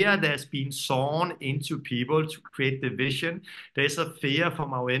fear that's been sown into people to create division. There's a fear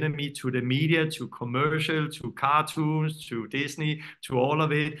from our enemy to the media, to commercial, to cartoons, to Disney, to all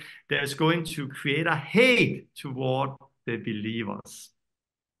of it. There's going to create a hate toward the believers,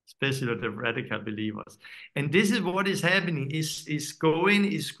 especially the radical believers. And this is what is happening, is growing,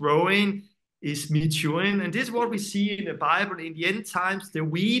 is maturing. And this is what we see in the Bible. In the end times, the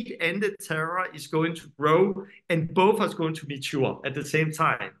wheat and the terror is going to grow, and both are going to mature at the same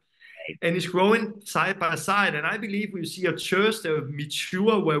time. And it's growing side by side. And I believe we see a church that will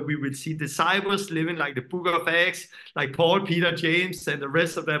mature, where we will see disciples living like the book of Acts, like Paul, Peter, James, and the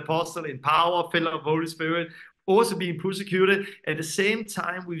rest of the apostles in power, filled with the Holy Spirit, also being persecuted. At the same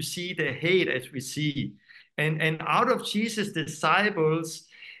time, we see the hate as we see. And out of Jesus' disciples,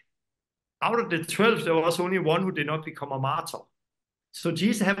 out of the 12, there was only one who did not become a martyr. So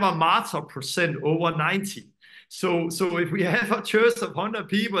Jesus had a martyr percent over 90. So if we have a church of 100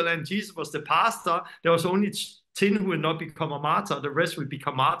 people and Jesus was the pastor, there was only 10 who would not become a martyr. The rest would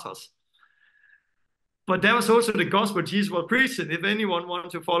become martyrs. But that was also the gospel Jesus was preaching. If anyone wanted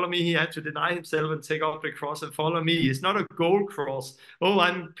to follow me, he had to deny himself and take up the cross and follow me. It's not a gold cross. Oh,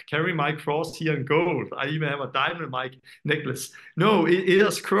 I'm carrying my cross here in gold. I even have a diamond in my necklace. No, it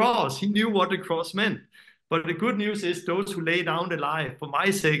is cross. He knew what the cross meant. But the good news is those who lay down their life for my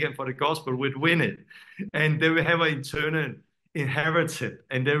sake and for the gospel will win it. And they will have an eternal inheritance.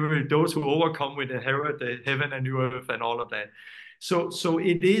 And those who overcome will inherit the heaven and new earth and all of that. So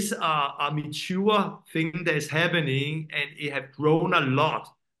it is a mature thing that is happening, and it has grown a lot.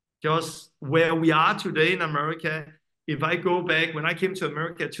 Just where we are today in America, if I go back, when I came to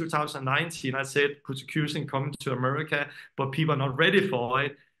America in 2019, I said persecution coming to America, but people are not ready for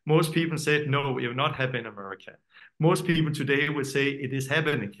it. Most people said, no, it will not happen in America. Most people today would say it is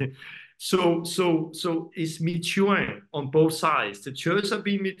happening. So it's maturing on both sides. The church are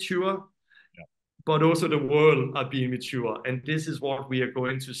being mature, but also the world are being mature. And this is what we are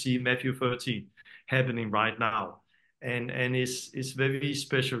going to see in Matthew 13 happening right now. And it's very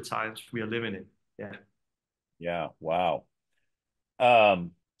special times we are living in. Yeah. Yeah. Wow.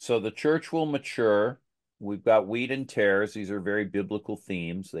 So the church will mature. We've got wheat and tares. These are very biblical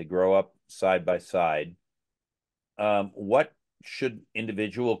themes. They grow up side by side. What should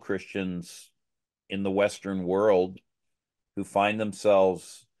individual Christians in the Western world who find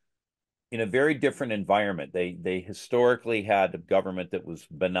themselves in a very different environment? They historically had a government that was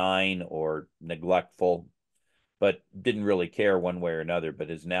benign or neglectful, but didn't really care one way or another,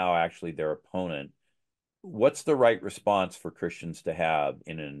 but is now actually their opponent. What's the right response for Christians to have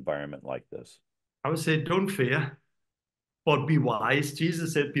in an environment like this? I would say don't fear, but be wise.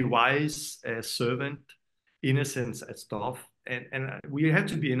 Jesus said, be wise as servant, innocence as dove. And we have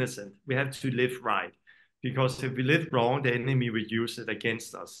to be innocent. We have to live right. Because if we live wrong, the enemy will use it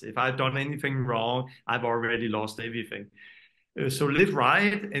against us. If I've done anything wrong, I've already lost everything. So live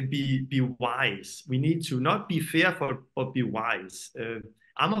right and be wise. We need to not be fearful, but be wise.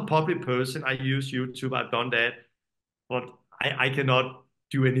 I'm a public person. I use YouTube. I've done that. But I cannot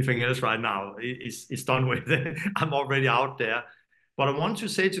do anything else right now. It's done with. I'm already out there. But I want to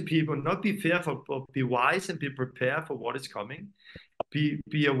say to people, not be fearful, but be wise and be prepared for what is coming.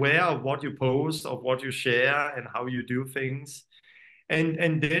 Be aware of what you post, of what you share, and how you do things.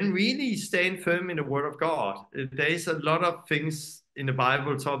 And then really stand firm in the word of God. There is a lot of things in the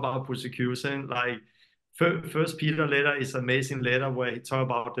Bible talk about persecution. Like First Peter letter is an amazing letter where he talk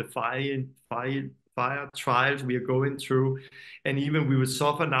about the fire trials we are going through, and even we will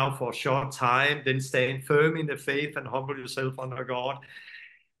suffer now for a short time. Then stand firm in the faith and humble yourself under God,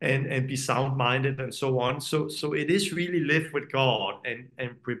 and be sound-minded and so on. So it is really live with God and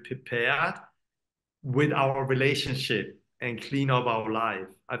be prepared with our relationship and clean up our life.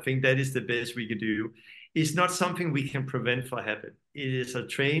 I think that is the best we can do. It's not something we can prevent for happen. It is a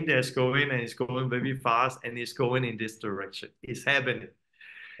train that's going, and it's going very fast, and it's going in this direction. It's happening.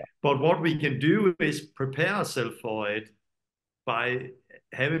 But what we can do is prepare ourselves for it by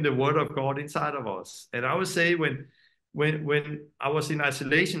having the word of God inside of us. And I would say when I was in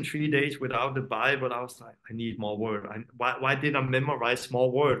isolation 3 days without the Bible, I was like, I need more word. Why didn't I memorize more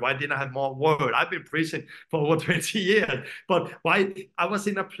word? Why didn't I have more word? I've been preaching for over 20 years, but why? I was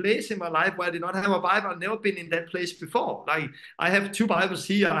in a place in my life where I did not have a Bible. I've never been in that place before. Like, I have 2 Bibles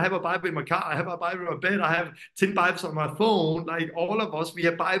here. I have a Bible in my car. I have a Bible in my bed. I have 10 Bibles on my phone. Like all of us, we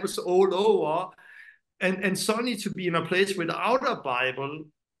have Bibles all over. And suddenly to be in a place without a Bible,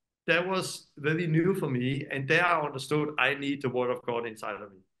 that was very new for me. And there I understood I need the word of God inside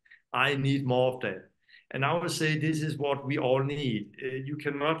of me. I need more of that. And I would say this is what we all need. You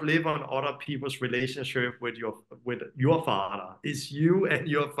cannot live on other people's relationship with your Father. It's you and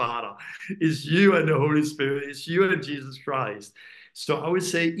your Father. It's you and the Holy Spirit. It's you and Jesus Christ. So I would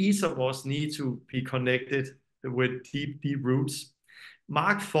say each of us need to be connected with deep, deep roots.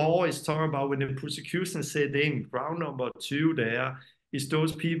 Mark 4 is talking about when the persecution set in. Ground number 2 there is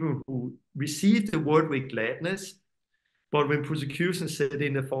those people who receive the word with gladness, but when persecution set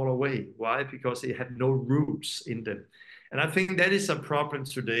in, they fall away. Why? Because they have no roots in them. And I think that is a problem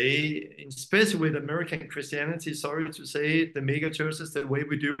today, especially with American Christianity. Sorry to say, the mega churches, the way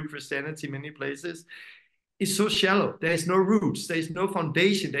we do Christianity in many places, is so shallow. There is no roots. There is no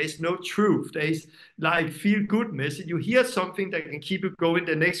foundation. There is no truth. There is like feel good message. You hear something that can keep you going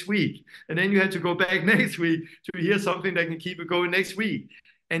the next week. And then you have to go back next week to hear something that can keep you going next week.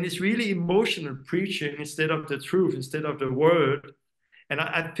 And it's really emotional preaching instead of the truth, instead of the word. And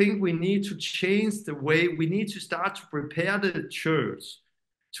I think we need to change the way. We need to start to prepare the church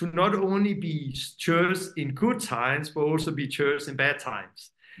to not only be church in good times, but also be church in bad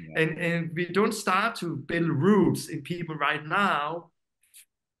times. Yeah. And we don't start to build roots in people right now.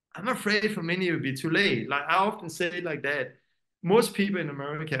 I'm afraid for many it will be too late. Like I often say like that. Most people in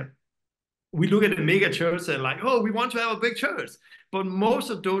America, we look at the mega church and like, oh, we want to have a big church. But most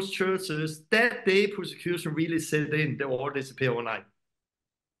of those churches, that day persecution really set in, they all disappear overnight.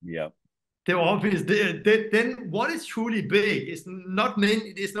 Yeah. the obvious. Then what is truly big is not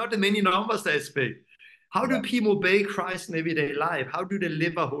many. It's not the many numbers that's big. How do people obey Christ in everyday life? How do they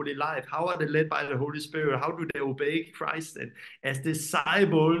live a holy life? How are they led by the Holy Spirit? How do they obey Christ and as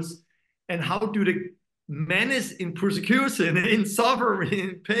disciples? And how do they manage in persecution, in suffering,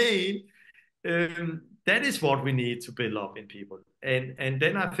 in pain? That is what we need to build up in people. And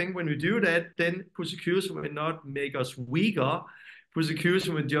then I think when we do that, then persecution will not make us weaker.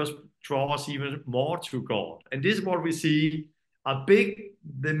 Persecution will just draw us even more to God. And this is what we see.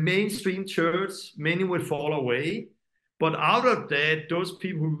 The mainstream church, many will fall away. But out of that, those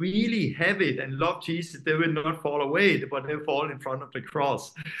people who really have it and love Jesus, they will not fall away, but they fall in front of the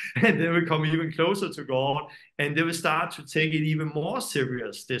cross. And they will come even closer to God. And they will start to take it even more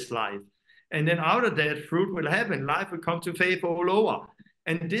serious, this life. And then out of that, fruit will happen. Life will come to faith all over.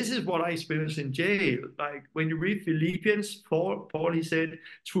 And this is what I experienced in jail. Like when you read Philippians, Paul, he said,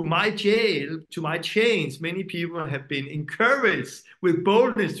 through my jail, to my chains, many people have been encouraged with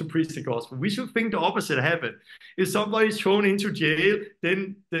boldness to preach the gospel. We should think the opposite happened. If somebody's thrown into jail,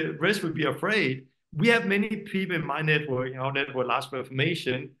 then the rest would be afraid. We have many people in my network, in our network, Last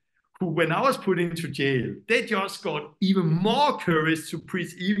Reformation, who, when I was put into jail, they just got even more courage to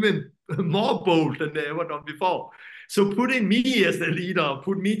preach even more bold than they ever done before. So putting me as the leader,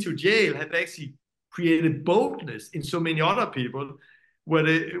 put me to jail, have actually created boldness in so many other people where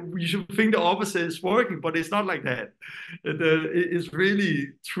you should think the opposite is working, but it's not like that. It's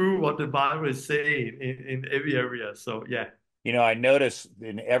really true what the Bible is saying in every area. So, yeah. You know, I notice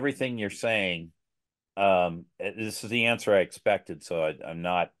in everything you're saying, this is the answer I expected, so I'm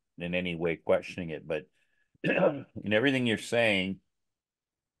not in any way questioning it, but in everything you're saying,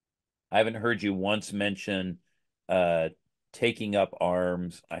 I haven't heard you once mention taking up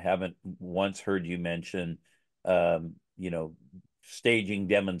arms. I haven't once heard you mention, staging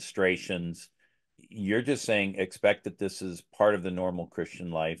demonstrations. You're just saying expect that this is part of the normal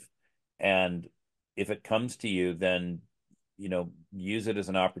Christian life. And if it comes to you, then, use it as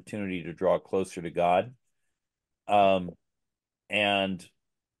an opportunity to draw closer to God. And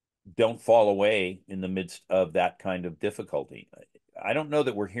don't fall away in the midst of that kind of difficulty. I don't know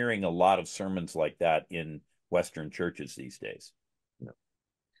that we're hearing a lot of sermons like that in Western churches these days. Yeah.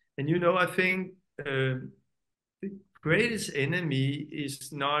 And I think the greatest enemy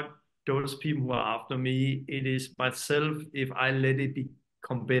is not those people who are after me. It is myself if I let it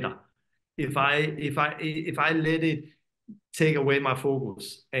become better. If I let it take away my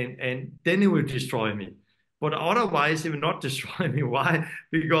focus, and then it will destroy me. But otherwise, it will not destroy me. Why?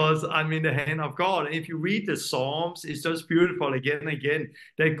 Because I'm in the hand of God. And if you read the Psalms, it's just beautiful again and again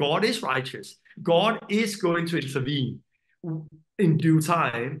that God is righteous. God is going to intervene in due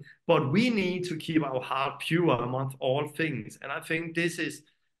time, but we need to keep our heart pure amongst all things. And I think this is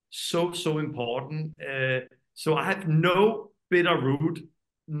so, so important. So I have no bitter root,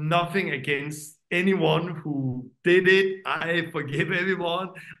 nothing against anyone who did it. I forgive everyone.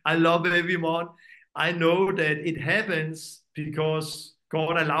 I love everyone. I know that it happens because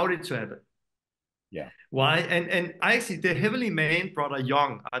God allowed it to happen. Yeah. Why? And actually, the Heavenly Man, Brother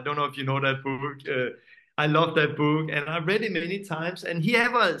Young, I don't know if you know that book. I love that book, and I read it many times. And he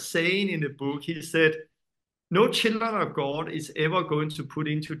had a saying in the book. He said, "No children of God is ever going to put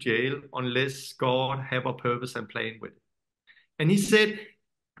into jail unless God have a purpose and plan with it." And he said,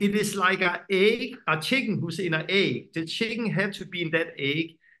 it is like a chicken who's in an egg. The chicken have to be in that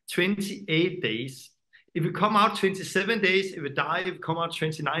egg 28 days. If it come out 27 days, it will die. If it come out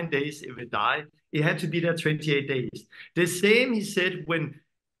 29 days, it will die. It had to be there 28 days. The same, he said, when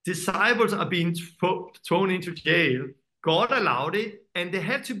disciples are being thrown into jail, God allowed it, and they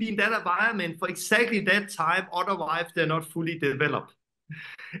have to be in that environment for exactly that time. Otherwise, they're not fully developed.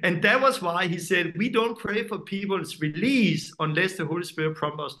 And that was why he said, we don't pray for people's release unless the Holy Spirit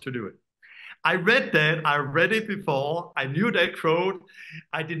prompts us to do it. I read that. I read it before. I knew that quote.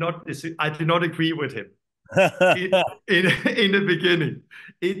 I did not agree with him in the beginning.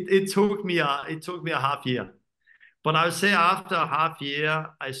 It took me a half year. But I would say after a half year,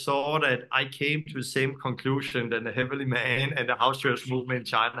 I saw that I came to the same conclusion that the Heavenly Man and the house church movement in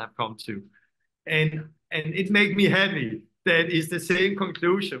China have come to. And it made me happy that it's the same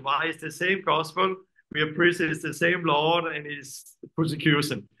conclusion. Why? It's the same gospel. We are preaching, it's the same Lord, and it's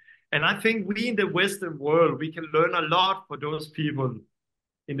persecution. And I think we in the Western world, we can learn a lot for those people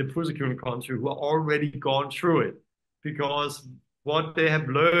in the persecuted country who are already gone through it. Because what they have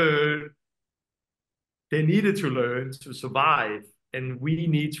learned, they needed to learn to survive. And we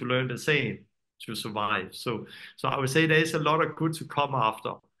need to learn the same to survive. So I would say there's a lot of good to come out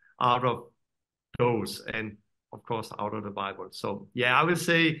of those, and of course out of the Bible. So yeah, I would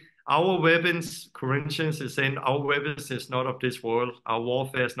say Our weapons, Corinthians is saying, our weapons is not of this world. Our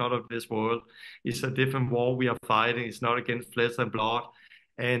warfare is not of this world. It's a different war we are fighting. It's not against flesh and blood.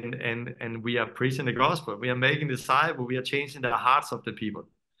 And we are preaching the gospel. We are making disciples. We are changing the hearts of the people.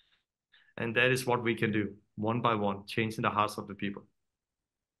 And that is what we can do, one by one, changing the hearts of the people.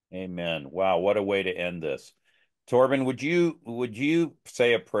 Amen. Wow, what a way to end this. Torben, would you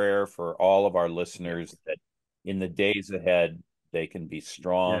say a prayer for all of our listeners that in the days ahead they can be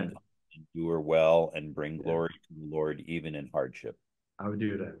strong and endure well and bring glory to the Lord even in hardship? I would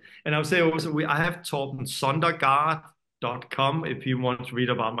do that. And I would say also I have Torben Sondergaard.com if you want to read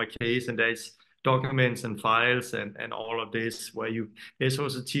about my case, and there's documents and files and all of this where there's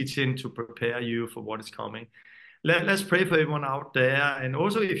also teaching to prepare you for what is coming. Let's pray for everyone out there. And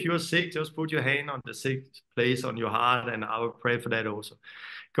also, if you're sick, just put your hand on the sick place on your heart, and I will pray for that also.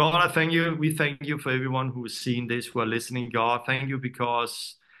 God, I thank you. We thank you for everyone who is seeing this, who are listening. God, thank you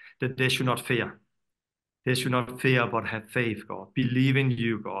because that they should not fear. They should not fear, but have faith, God. Believe in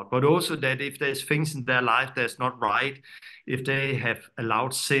you, God. But also that if there's things in their life that's not right, if they have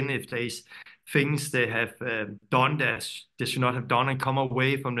allowed sin, if there's things they have done that they should not have done and come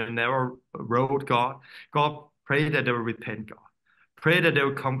away from the narrow road, God. God, pray that they will repent, God. Pray that they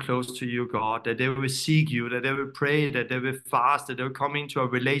will come close to you, God, that they will seek you, that they will pray, that they will fast, that they will come into a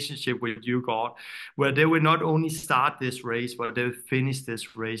relationship with you, God, where they will not only start this race, but they will finish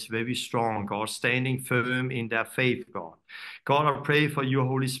this race very strong, God, standing firm in their faith, God. God, I pray for your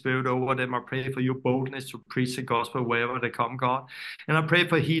Holy Spirit over them. I pray for your boldness to preach the gospel wherever they come, God. And I pray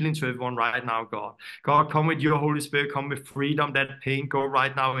for healing to everyone right now, God. God, come with your Holy Spirit, come with freedom. That pain go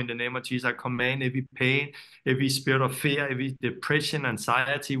right now in the name of Jesus. I command every pain, every spirit of fear, every depression,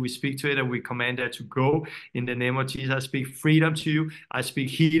 anxiety, we speak to it and we command that to go in the name of Jesus. I speak freedom to you. I speak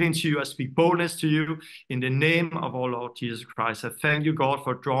healing to you. I speak boldness to you in the name of our Lord Jesus Christ. I thank you, God,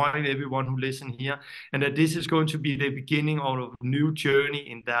 for drawing everyone who listen here, and that this is going to be the beginning of a new journey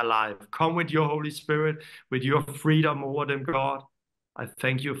in their life. Come with your Holy Spirit, with your freedom over them, God. I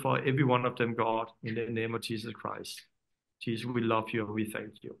thank you for every one of them, God, in the name of Jesus Christ. Jesus, we love you and we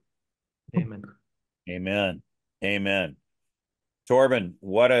thank you. Amen. Amen. Amen. Torben,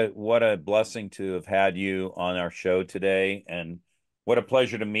 what a blessing to have had you on our show today, and what a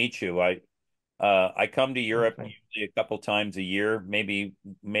pleasure to meet you. I come to Europe usually a couple times a year. Maybe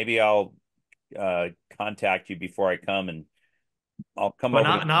I'll contact you before I come, and I'll come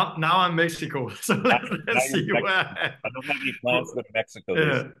over. Now I'm Mexico, so let's see where. I don't have any plans to go to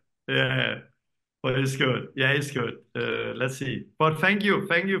Mexico. Yeah. But it's good. Yeah, it's good. Let's see. But thank you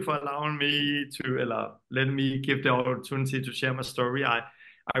for allowing me to let me give the opportunity to share my story. I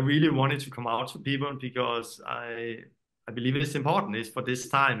really wanted to come out to people because I believe it's important. It's for this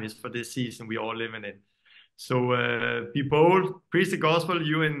time. It's for this season we all living in. So be bold, preach the gospel.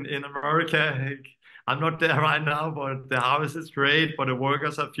 You in America, I'm not there right now, but the harvest is great, but the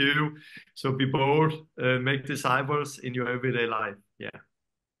workers are few. So be bold, make disciples in your everyday life. Yeah.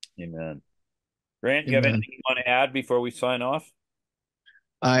 Amen. Grant, you have anything you want to add before we sign off?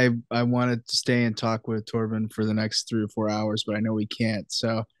 I wanted to stay and talk with Torben for the next 3 or 4 hours, but I know we can't.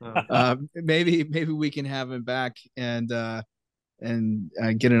 So maybe we can have him back and get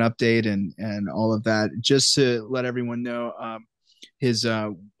an update and all of that. Just to let everyone know, a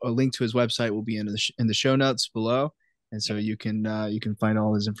link to his website will be in the show notes below, and so you can find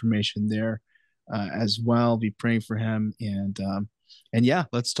all his information there as well. Be praying for him, and yeah,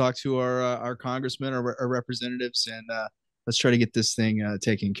 let's talk to our congressmen or our representatives, and let's try to get this thing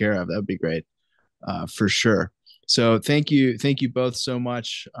taken care of. That would be great, for sure. So thank you both so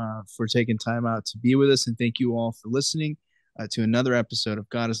much for taking time out to be with us, and thank you all for listening to another episode of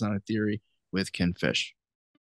God is Not a Theory with Ken Fish.